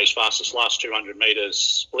 Had the day's fastest last 200 metres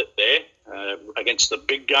split there against the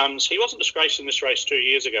big guns. He wasn't disgraced in this race 2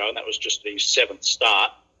 years ago, and that was just his 7th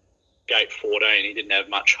start. Gate 14, he didn't have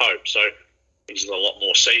much hope, so he's a lot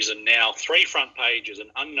more seasoned now. 3 front pages, an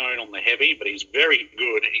unknown on the heavy, but he's very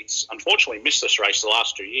good. He's unfortunately missed this race the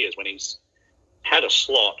last 2 years when he's had a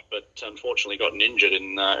slot, but unfortunately gotten injured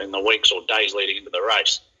in the weeks or days leading into the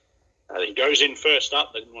race. He goes in first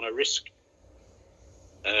up. They didn't want to risk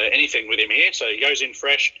anything with him here, so he goes in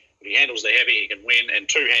fresh. If he handles the heavy, he can win, and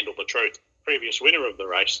 2 Handle the Truth. Previous winner of the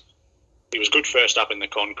race. He was good first up in the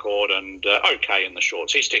Concord and okay in the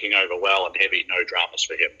shorts. He's ticking over well, and heavy, no dramas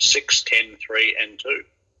for him. 6, 10, 3 and 2.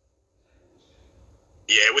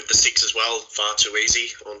 Yeah, with the 6 as well, Far Too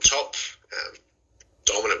Easy on top.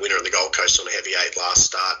 Dominant winner of the Gold Coast on a heavy 8 last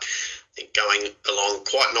start. I think going along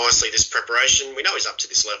quite nicely this preparation. We know he's up to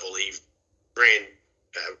this level. He ran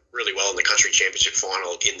really well in the country championship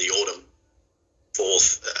final in the autumn.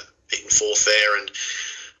 Beaten 4th there, and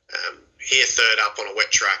here 3rd up on a wet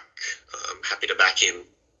track. I'm happy to back him.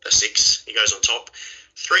 A 6, he goes on top.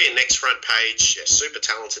 3 in next front page. Yeah, super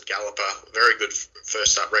talented galloper, very good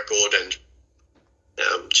first up record, and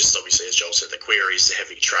just obviously, as Joel said, the query is the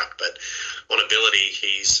heavy track, but on ability,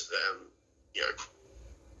 he's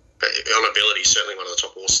certainly one of the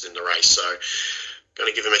top horses in the race. So, going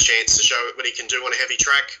to give him a chance to show what he can do on a heavy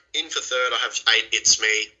track. In for 3rd, I have 8 It's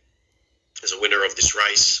Me as a winner of this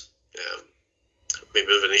race. A bit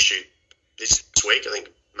of an issue this week. I think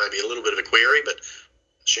maybe a little bit of a query, but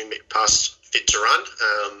I assume it passed fit to run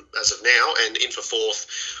as of now. And in for 4th,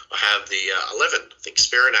 I have the 11. I think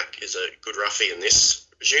Spiranak is a good roughie in this.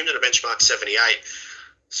 Resumed at a benchmark 78,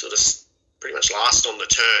 sort of pretty much last on the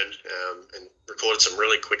turn, and recorded some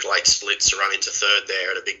really quick late splits to run into 3rd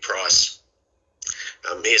there at a big price.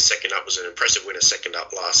 Here, 2nd up was an impressive winner. 2nd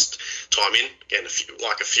up last time in. Again, a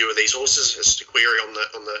few of these horses, just a query on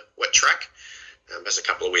the wet track. Has a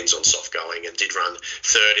couple of wins on soft going and did run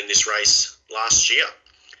 3rd in this race last year.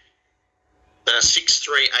 6,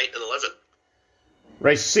 3, 8 and 11.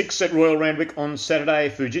 Race 6 at Royal Randwick on Saturday.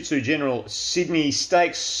 Fujitsu General Sydney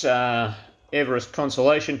Stakes. Everest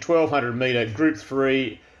Consolation. 1200 metre Group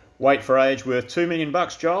 3. Weight for age worth $2 million,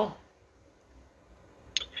 Joel.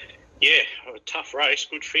 Yeah, a tough race,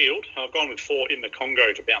 good field. I've gone with 4 in the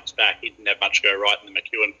Congo to bounce back. He didn't have much go right in the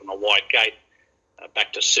McEwen from a wide gate.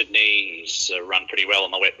 Back to Sydney, he's run pretty well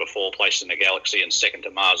on the wet before, placed in the Galaxy and 2nd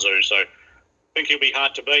to Marzu, so I think he'll be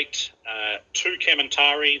hard to beat. 2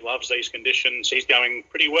 Kementari, loves these conditions. He's going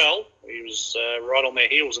pretty well. He was right on their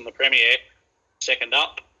heels in the Premier. 2nd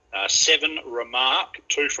up. 7 Remark,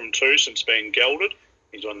 2 from 2 since being gelded.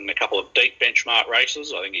 He's won a couple of deep benchmark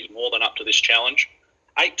races. I think he's more than up to this challenge.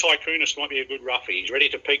 8 Tycoonist might be a good roughie. He's ready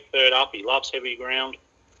to peak 3rd up. He loves heavy ground.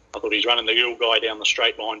 I thought he's running the Yule Guy down the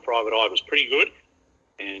straight line. Private Eye was pretty good.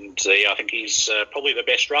 And I think he's probably the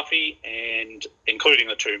best roughie, and including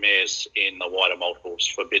the 2 mares in the wider multiples,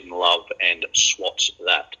 Forbidden Love and Swats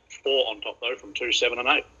That. 4 on top, though, from 2, 7 and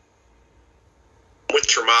 8. with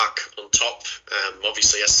Tremark on top.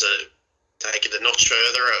 Obviously has to take it a notch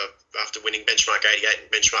further after winning benchmark 88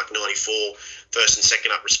 and benchmark 94, first and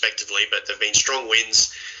second up respectively. But they've been strong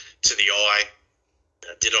wins to the eye.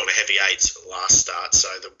 Did on a heavy 8 last start, so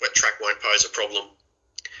the wet track won't pose a problem.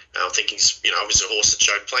 I think he's, obviously a horse that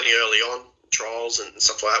showed plenty early on, trials and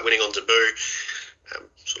stuff like that, winning on debut.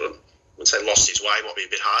 Sort of, I would say lost his way, might be a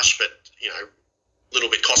bit harsh, but, a little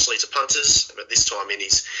bit costly to punters. But this time in,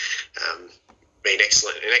 he's been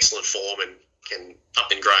in excellent form and can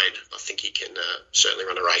up in grade. I think he can certainly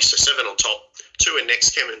run a race. So 7 on top, 2 in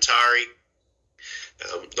next, Kementari.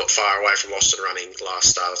 Not far away from Lost and Running last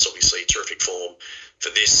start. It's obviously terrific form for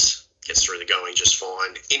this. Gets through the going just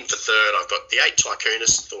fine. In for third, I've got the 8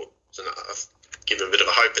 Tycoonist. Thought I've given a bit of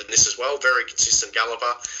a hope in this as well. Very consistent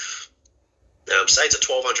galloper. Stays at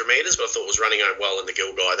 1,200 metres, but I thought was running out well in the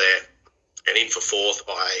Gilgai there. And in for fourth,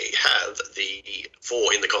 I have the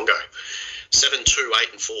 4 in the Congo. 7, 2,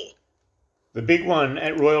 8 and 4. The big one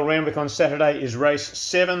at Royal Randwick on Saturday is race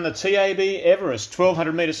 7, the TAB Everest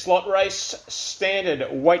 1,200 metre slot race.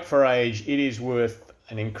 Standard weight for age. It is worth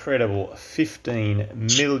an incredible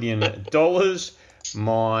 $15 million.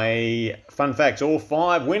 My fun facts, all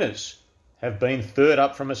 5 winners have been third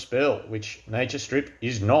up from a spell, which Nature Strip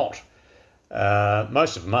is not.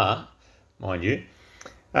 Most of them are, mind you.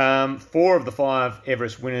 4 of the 5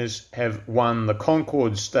 Everest winners have won the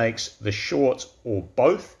Concord Stakes, the Shorts or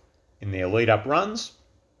both in their lead-up runs,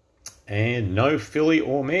 and no filly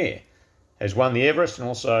or mare has won the Everest, and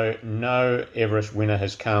also no Everest winner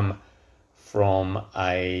has come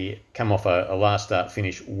off a last start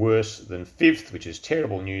finish worse than 5th, which is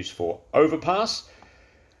terrible news for Overpass.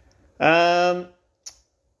 Joel,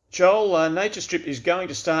 Nature Strip is going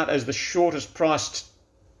to start as the shortest priced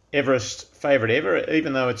Everest favourite ever,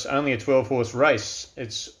 even though it's only a 12-horse race.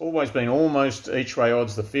 It's always been almost each way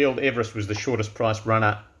odds. The field Everest was the shortest priced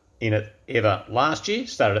runner in it ever last year,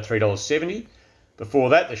 started at $3.70. Before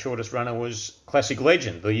that, the shortest runner was Classic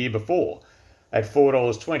Legend the year before at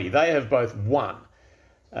 $4.20. They have both won.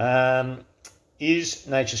 Is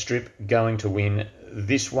Nature Strip going to win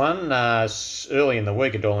this one? Early in the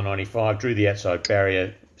week, $1.95, drew the outside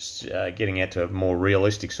barrier, getting out to a more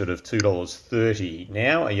realistic sort of $2.30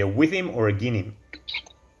 now. Are you with him or against him?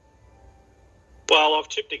 Well, I've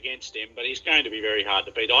tipped against him, but he's going to be very hard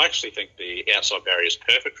to beat. I actually think the outside barrier is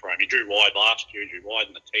perfect for him. He drew wide last year, drew wide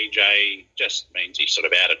in the TJ. Just means he's sort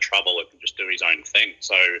of out of trouble and can just do his own thing.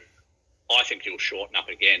 So I think he'll shorten up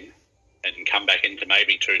again and come back into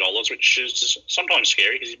maybe $2, which is sometimes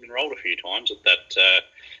scary because he's been rolled a few times at that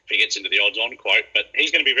if he gets into the odds-on quote. But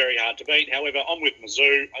he's going to be very hard to beat. However, I'm with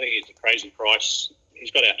Mizzou. I think he's a crazy price.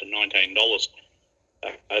 He's got out to $19.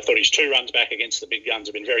 I thought his 2 runs back against the big guns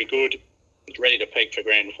have been very good. He's ready to peak for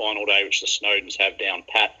grand final day, which the Snowdens have down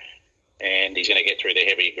pat, and he's going to get through the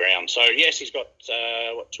heavy ground. So, yes, he's got,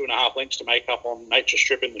 2.5 lengths to make up on Nature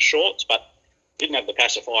Strip in the shorts, but didn't have the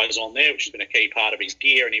pacifiers on there, which has been a key part of his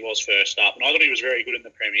gear, and he was first up. And I thought he was very good in the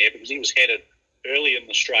Premier because he was headed early in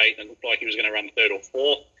the straight and looked like he was going to run 3rd or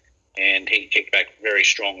 4th, and he kicked back very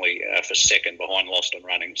strongly for 2nd behind Lost and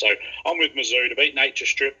Running. So I'm with Mizzou to beat Nature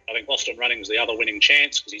Strip. I think Lost and Running is the other winning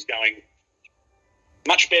chance because he's going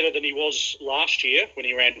much better than he was last year when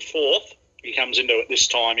he ran 4th. He comes into it this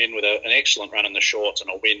time in with an excellent run in the shorts and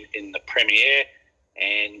a win in the Premier.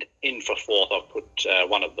 And in for 4th, I've put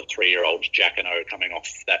one of the 3-year-olds, Jacquino, coming off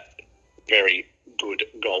that very good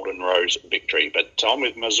Golden Rose victory. But I'm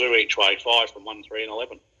with Mizzou each way, 5 from 1, 3 and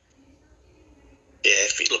 11. Yeah,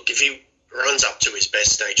 if he runs up to his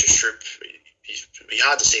best Nature Strip, it'd be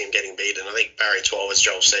hard to see him getting beaten. I think Barry 12, as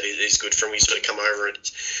Joel said, is good for him. He's sort of come over at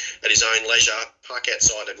his own leisure, park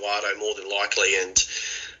outside Eduardo more than likely. And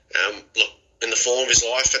look, in the form of his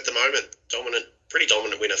life at the moment, pretty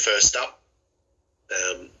dominant winner first up.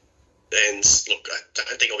 And look, I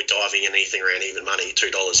don't think I'll be diving in anything around even money,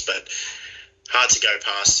 $2, but hard to go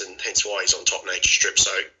past, and hence why he's on top Nature Strip.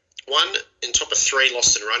 So 1 in top of 3,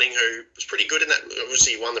 Lost and Running, who was pretty good in that.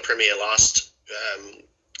 Obviously, he won the Premier last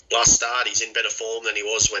start. He's in better form than he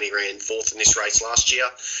was when he ran 4th in this race last year.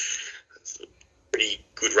 Pretty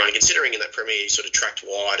good run, considering in that Premier he sort of tracked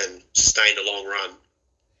wide and sustained a long run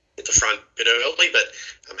at the front a bit early, but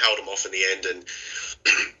held him off in the end, and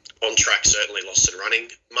on track certainly Lost and Running.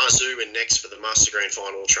 Mizzou in next for the Master Grand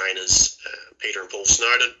Final trainers, Peter and Paul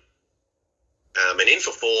Snowden. And in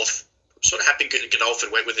for 4th, sort of happy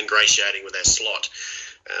Godolphin went with Ingratiating with their slot.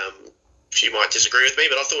 A few might disagree with me,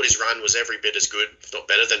 but I thought his run was every bit as good, if not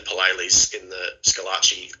better, than Palali's in the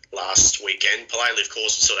Scalacci last weekend. Palali, of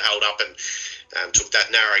course, sort of held up and took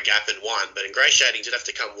that narrow gap and won, but Ingratiating did have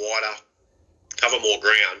to come wider cover more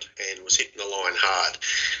ground, and was hitting the line hard.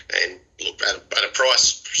 And look, at a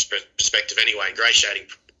price perspective anyway, ingratiating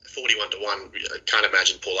 41 to 1, I can't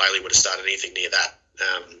imagine Paul Ailey would have started anything near that.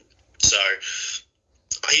 So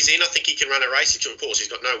he's in. I think he can run a race. Of course, he's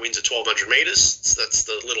got no wins at 1,200 metres. So that's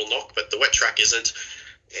the little knock, but the wet track isn't.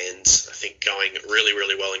 And I think going really,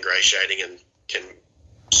 really well ingratiating, and can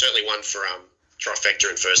certainly one for trifecta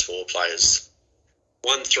and first four players.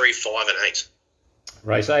 1, 3, 5 and 8.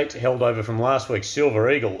 Race 8 held over from last week's Silver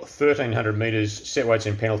Eagle, 1,300 metres, set weights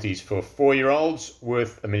and penalties for 4-year-olds,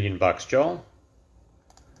 worth $1 million. Joel?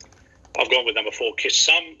 I've gone with number 4, Kiss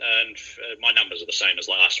Some, and my numbers are the same as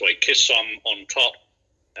last week. Kiss Some on top.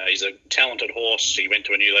 He's a talented horse. He went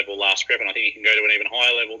to a new level last prep, and I think he can go to an even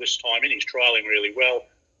higher level this time in. He's trialling really well.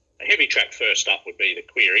 A heavy track first up would be the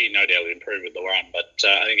query. No doubt he'll improve with the run, but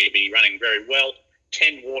I think he'll be running very well.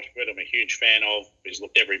 10 Waterford, I'm a huge fan of. He's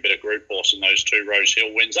looked every bit of group horse in those 2 Rose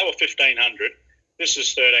Hill wins. They were 1,500. This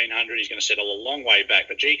is 1,300. He's going to settle a long way back,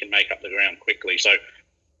 but G can make up the ground quickly. So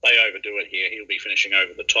they overdo it here. He'll be finishing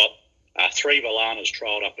over the top. 3 Valanas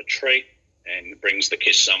trialled up a treat and brings the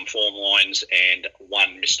Kiss Some form lines, and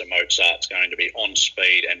 1 Mr. Mozart's going to be on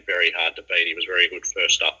speed and very hard to beat. He was very good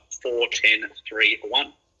first up. 4, 10, 3,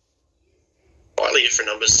 1. Slightly different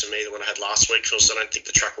numbers to me than what I had last week. Also, I don't think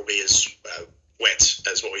the track will be as wet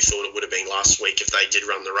as what we thought it would have been last week if they did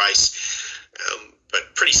run the race.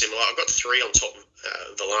 But pretty similar. I've got 3 on top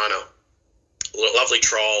of Valana. Lovely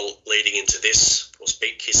trial leading into this. Of course,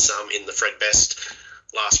 beat Kiss Some in the Fred Best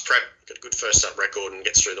last prep. Got a good first up record and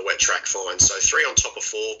gets through the wet track fine. So 3 on top of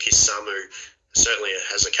 4. Kiss Some, who certainly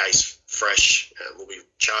has a case fresh. Will be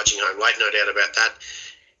charging home late, no doubt about that.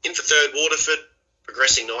 In for 3rd, Waterford,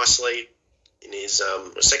 progressing nicely in his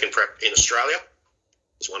second prep in Australia.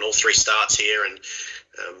 He's won all 3 starts here, and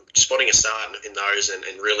spotting a start in those and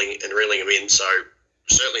reeling him in. So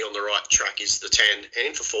certainly on the right track is the 10. And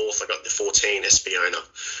in for 4th, I got the 14, Espiona.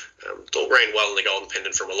 Thought ran well in the Golden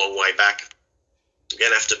Pendant from a long way back.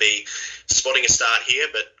 Again, have to be spotting a start here,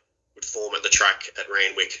 but good form at the track at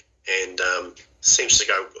Randwick. And seems to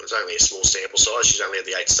go, it's only a small sample size. She's only had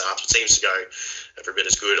the 8 starts, but seems to go every bit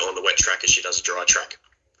as good on the wet track as she does a dry track.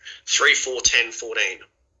 3, 4, 10, 14.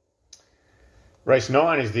 Race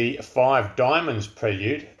 9 is the 5 Diamonds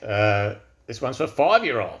Prelude. This one's for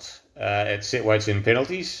 5-year-olds at set weights and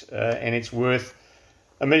penalties, and it's worth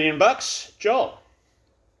 $1 million. Joel?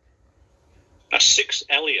 6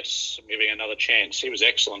 Alias, giving another chance. He was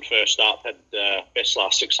excellent first up, had best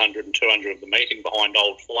last 600 and 200 of the meeting behind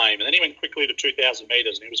Old Flame, and then he went quickly to 2,000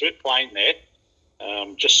 metres, and he was a bit plain there.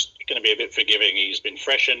 Just going to be a bit forgiving. He's been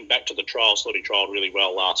freshened back to the trials. Thought he trialled really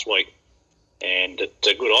well last week, and at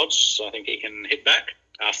good odds, I think he can hit back.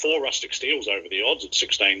 4 Rustic Steels over the odds at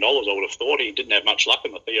 $16. I would have thought. He didn't have much luck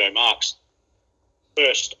in the Theo Marks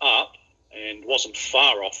first up, and wasn't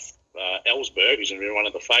far off Ellsberg, who's going to be one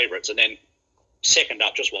of the favourites. And then second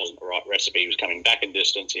up just wasn't the right recipe. He was coming back in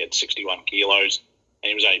distance. He had 61 kilos, and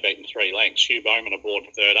he was only beaten 3 lengths. Hugh Bowman aboard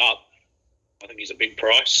for 3rd up. I think he's a big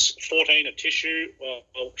price. 14 a Tissue.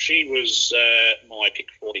 Well, she was my pick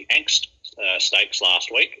for the Angst Stakes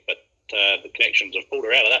last week, but the connections have pulled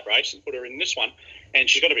her out of that race and put her in this one, and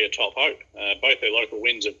she's got to be a top hope. Both her local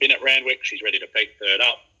wins have been at Randwick. She's ready to peak 3rd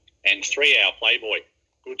up. And 3 Hour Playboy.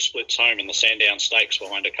 Good splits home in the Sandown Stakes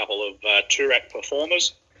behind a couple of Toorak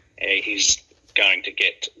performers. He's going to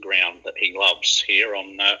get ground that he loves here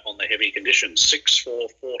on the heavy conditions. 6, 4,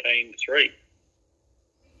 14, 3.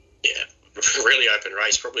 Yeah. Really open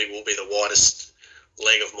race. Probably will be the widest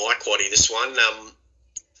leg of my quaddie, this one.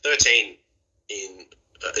 13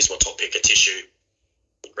 is my top pick, a Tissue.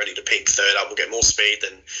 Ready to peak 3rd up. Will get more speed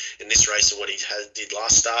than in this race than what he did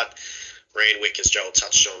last start. Randwick, as Joel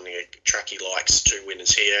touched on, the track he likes. 2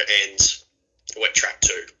 winners here, and wet track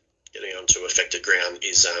too. Getting onto affected ground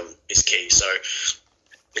is key. So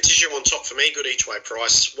a Tissue on top for me. Good each way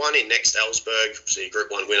price. 1 in next Ellsberg. See, Group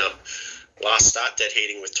 1 winner. Last start, dead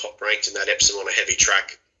heating with top ranked in that Epsom on a heavy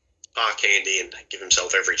track. Park Andy and give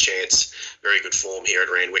himself every chance. Very good form here at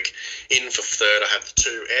Randwick. In for 3rd, I have the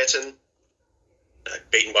 2 Ayrton.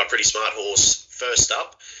 Beaten by a pretty smart horse first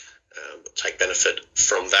up. Take benefit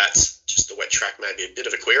from that. Just the wet track may be a bit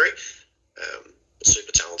of a query.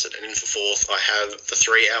 Super talented. And in for 4th, I have the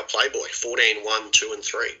 3 Hour Playboy. 14, 1, 2 and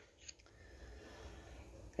 3.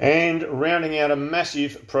 And rounding out a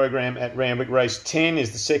massive program at Randwick, race 10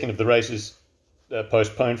 is the second of the races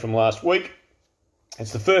postponed from last week.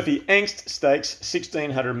 It's the Furphy Angst Stakes,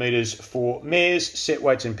 1,600 metres for mares, set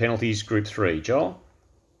weights and penalties, Group 3. Joel?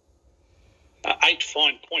 8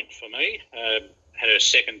 fine point for me. Had her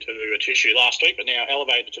second to a Tissue last week, but now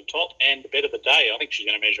elevated to top and bet of the day. I think she's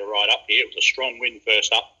going to measure right up here. It was a strong win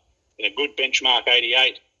first up in a good benchmark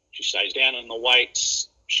 88. She stays down in the weights.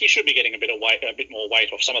 She should be getting a bit more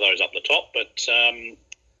weight off some of those up the top, but I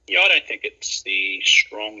don't think it's the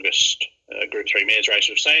strongest Group 3 mares race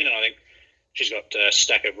we've seen, and I think she's got a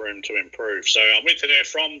stack of room to improve. So I'm with her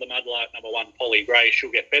from the Mudlark, number 1, Polly Gray.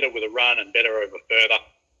 She'll get better with a run and better over further,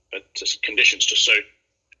 but conditions to suit,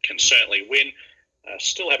 can certainly win.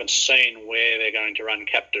 Still haven't seen where they're going to run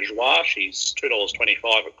Cap de Joie. She's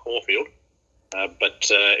 $2.25 at Caulfield. But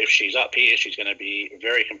if she's up here, she's going to be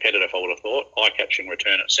very competitive, I would have thought. Eye-catching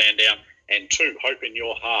return at Sandown. And 2, Hope in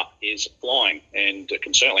Your Heart is flying and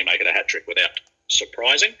can certainly make it a hat-trick without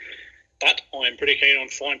surprising. But I'm pretty keen on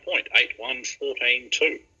Fine Point,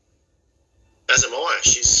 8-1-14-2. As am I.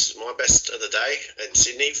 She's my best of the day in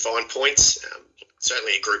Sydney. Fine Points.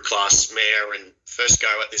 Certainly a group class mare and first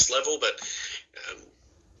go at this level, but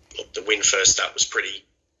the win first up was pretty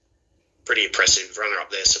impressive. Runner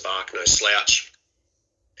up there, Sabark, no slouch.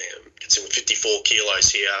 Gets in with 54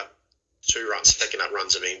 kilos here. 2 runs, second up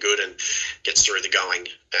runs have been good and gets through the going.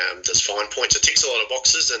 Does Fine Points. It ticks a lot of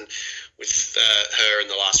boxes, and with her in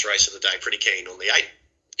the last race of the day, pretty keen on the 8.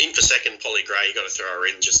 In for second, Polly Gray, you got to throw her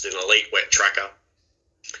in, just an elite wet tracker.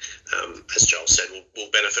 As Joel said,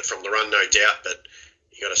 will benefit from the run, no doubt, but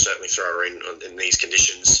you got to certainly throw her in these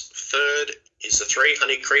conditions. Third is the 3,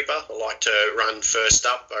 Honey Creeper. I like to run first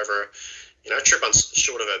up over, trip on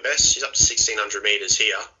short of her best. She's up to 1,600 metres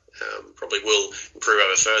here. Probably will improve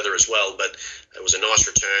over further as well, but it was a nice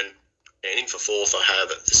return. And in for fourth, I have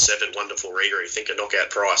the 7, Wonderful Reader, who think a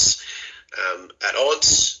knockout price. At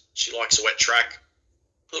odds, she likes a wet track.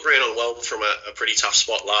 Ran on well from a pretty tough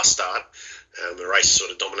spot last start. The race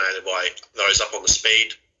sort of dominated by those up on the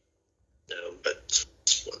speed. But,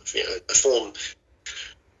 the form,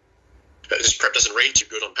 this prep doesn't read too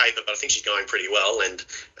good on paper, but I think she's going pretty well, and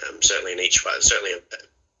certainly in each way, certainly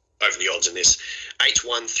over the odds in this. 8,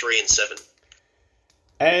 1, 3 and 7.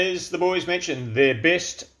 As the boys mentioned, their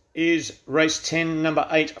best is race 10, number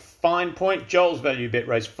 8, Fine Point. Joel's value bet,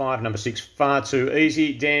 race 5, number 6, Far Too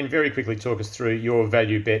Easy. Dan, very quickly talk us through your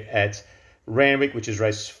value bet at Randwick, which is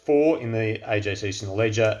race 4 in the AJC Single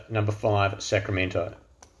Ledger, number 5, Sacramento.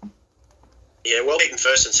 Yeah, well beaten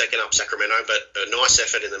first and second up Sacramento, but a nice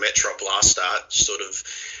effort in the Metrop last start. Sort of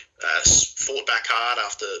fought back hard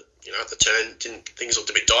after, at the turn. Things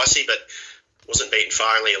looked a bit dicey, but wasn't beaten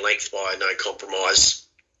far, only a length by No Compromise.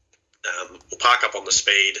 We'll park up on the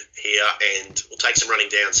speed here and we'll take some running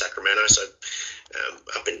down Sacramento. So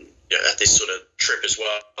up in at this sort of trip as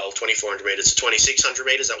well, 2,400 metres to 2,600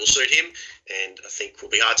 metres, that will suit him. And I think will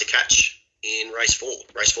be hard to catch in race 4,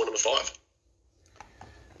 number 5.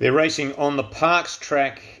 They're racing on the Parks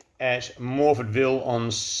track at Morfordville on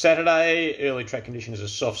Saturday. Early track condition is a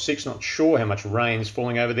soft 6. Not sure how much rain's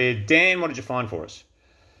falling over there. Dan, what did you find for us?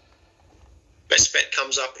 Best bet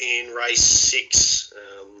comes up in race 6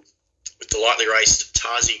 with the lightly raced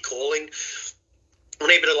Tazi Calling. We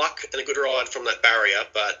need a bit of luck and a good ride from that barrier,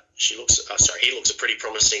 but he looks a pretty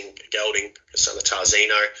promising gelding, son of Tarzino.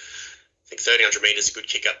 I think 1,300 metres is a good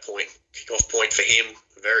kick-off point for him.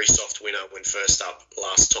 A very soft winner when first up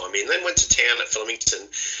last time in. Then went to town at Flemington,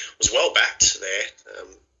 was well backed there,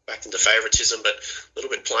 backed into favouritism, but a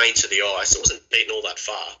little bit plain to the eye, so it wasn't beaten all that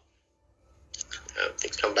far.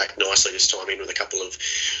 Things come back nicely this time in with a couple of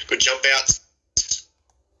good jump outs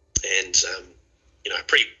and,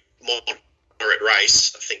 pretty moderate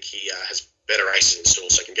race. I think he has better races in store,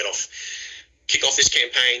 so he can kick off this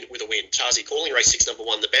campaign with a win. Tazi Calling, race 6, number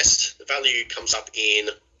 1, the best. The value comes up in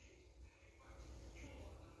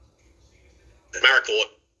Maricourt,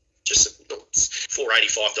 just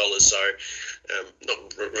 $485, so not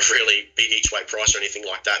really big each way price or anything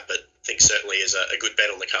like that, but I think certainly is a good bet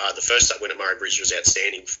on the card. The first up win at Murray Bridge was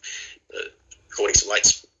outstanding, recording some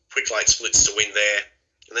quick late splits to win there,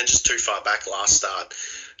 and then just too far back last start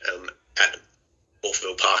at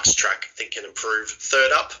Morfordville Parks track. I think can improve.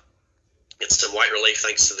 Third up, gets some weight relief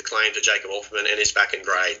thanks to the claim to Jacob Opperman and is back in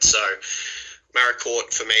grade. So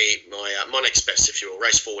Maricourt for me, my next best, if you will,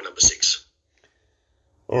 race 4, number 6.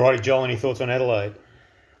 Alrighty, Joel, any thoughts on Adelaide?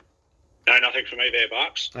 No, nothing for me there,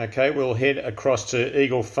 Barks. Okay, we'll head across to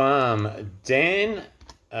Eagle Farm. Dan,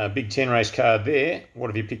 big 10 race card there. What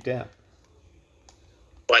have you picked out?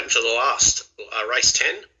 Waiting for the last, race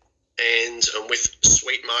 10, and I'm with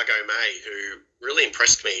Sweet Margot May, who really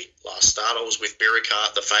impressed me last start. I was with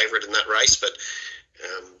Biricart, the favourite in that race, but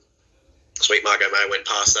Sweet Margot May went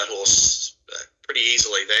past that horse pretty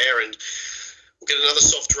easily there, and we'll get another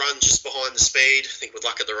soft run just behind the speed. I think with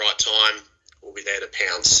luck at the right time, we'll be there to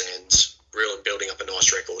pounce and really building up a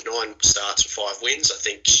nice record. 9 starts and 5 wins. I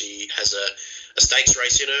think she has a stakes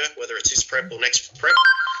race in her, whether it's this prep or next prep.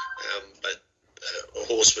 But a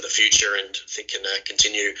horse with a future, and I think can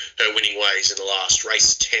continue her winning ways in the last.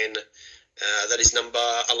 Race 10, that is number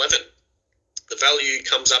 11. The value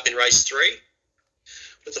comes up in race 3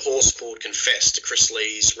 with the horse called Confessed, to Chris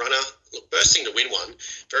Lee's runner. Look, bursting to win one.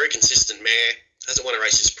 Very consistent mare. Hasn't won a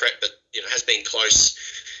race this prep, but has been close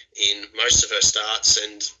in most of her starts,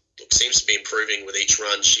 and seems to be improving with each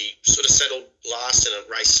run. She sort of settled last in a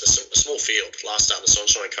race, a small field, last start on the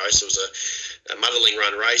Sunshine Coast. It was a muddling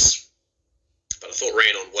run race, but I thought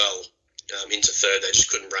ran on well into third. They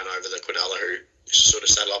just couldn't run over the Quinella, who sort of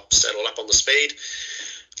settled up on the speed.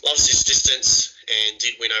 Loves this distance and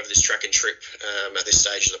did win over this track and trip at this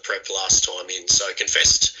stage of the prep last time in. So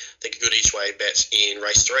Confessed, I think a good each way bet in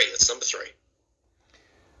race 3. That's number 3.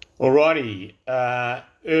 Alrighty.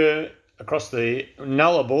 Across the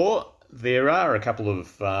Nullarbor, there are a couple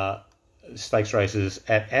of stakes races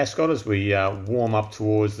at Ascot as we warm up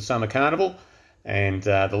towards the Summer Carnival. And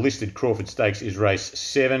the listed Crawford Stakes is race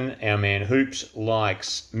 7. Our man Hoops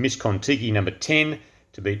likes Miss Contiki, number 10,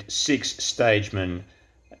 to beat 6 Stageman,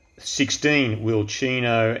 16 Will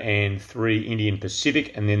Chino, and 3 Indian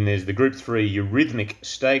Pacific. And then there's the Group 3 Eurythmic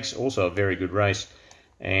Stakes, also a very good race.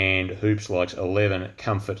 And Hoops likes 11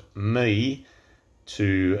 Comfort Me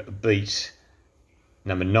to beat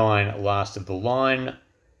number 9 Last of the Line,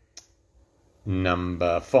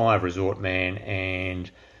 number 5 Resort Man,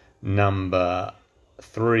 and number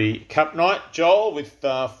 3 Cup Night. Joel, with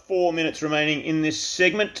 4 minutes remaining in this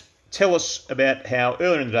segment, tell us about how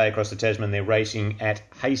earlier in the day across the Tasman they're racing at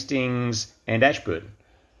Hastings and Ashburton.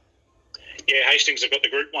 Yeah, Hastings have got the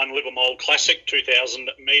Group 1 Livermore Classic, 2,000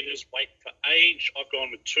 metres, weight for age. I've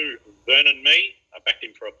gone with 2 Vernon Me. I backed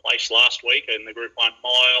him for a place last week in the Group 1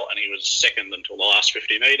 mile, and he was second until the last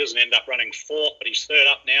 50 metres and ended up running 4th, but he's third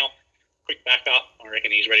up now. Quick back up. I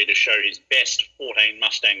reckon he's ready to show his best. 14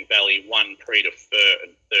 Mustang Valley, 1 Prix de Fur,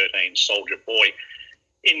 and 13 Soldier Boy.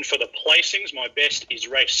 In for the placings, my best is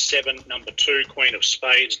race 7, number 2, Queen of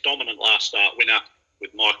Spades, dominant last start winner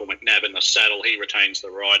with Michael McNabb in the saddle. He retains the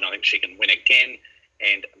ride, and I think she can win again.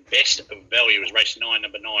 And best of value is race 9,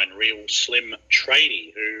 number 9, Real Slim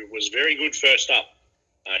Tradie, who was very good first up,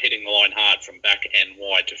 hitting the line hard from back and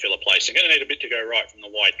wide to fill a placing. Going to need a bit to go right from the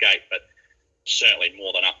wide gate, but certainly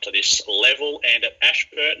more than up to this level. And at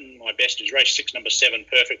Ashburton, my best is race 6, number 7,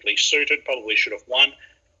 Perfectly Suited. Probably should have won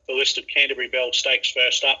the listed Canterbury Bell Stakes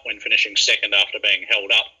first up when finishing second after being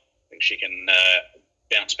held up. I think she can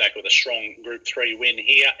bounce back with a strong Group 3 win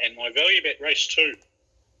here. And my value bet race 2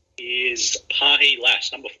 is Pahi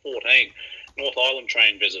Lass, number 14, North Island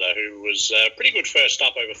train visitor, who was pretty good first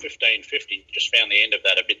up over 15.50. Just found the end of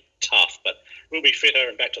that a bit tough, but will be fitter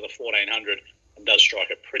and back to the 1400 and does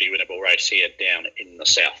strike a pretty winnable race here down in the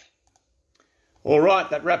south. All right,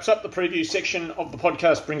 that wraps up the preview section of the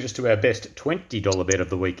podcast, brings us to our best $20 bet of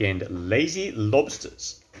the weekend, Lazy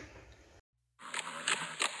Lobsters.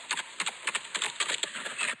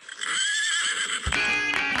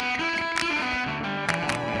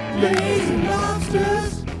 Lazy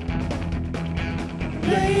Lobsters.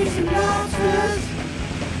 Lazy Lobsters.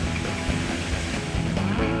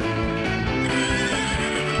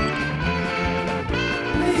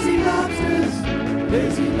 Lazy Lobsters.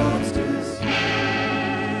 Lazy Lobsters.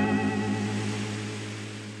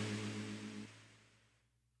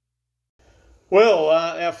 Well,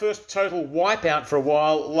 our first total wipeout for a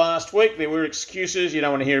while last week. There were excuses. You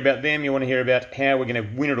don't want to hear about them. You want to hear about how we're going to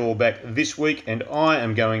win it all back this week. And I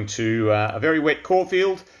am going to a very wet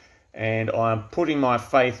Caulfield, and I'm putting my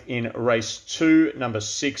faith in race 2, number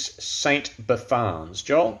 6, St. Bethans.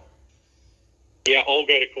 Joel? Yeah, I'll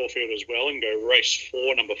go to Caulfield as well and go race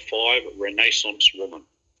 4, number 5, Renaissance Woman.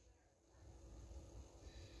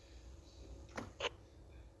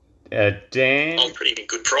 Dan? On pretty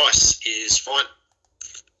good price is fine.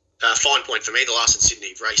 Fine point for me, the last in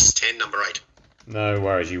Sydney, race 10, number 8. No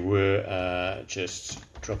worries, you were just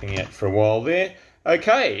dropping out for a while there.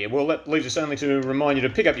 Okay, well, that leaves us only to remind you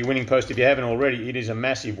to pick up your winning post if you haven't already. It is a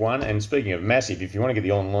massive one, and speaking of massive, if you want to get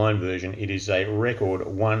the online version, it is a record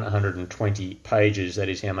 120 pages. That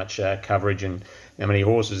is how much coverage and how many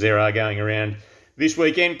horses there are going around this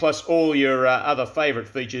weekend, plus all your other favourite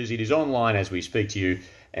features. It is online as we speak to you,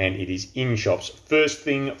 and it is in shops first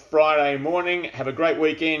thing Friday morning. Have a great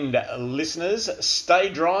weekend, listeners. Stay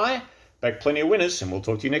dry. Back plenty of winners, and we'll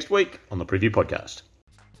talk to you next week on the Preview Podcast.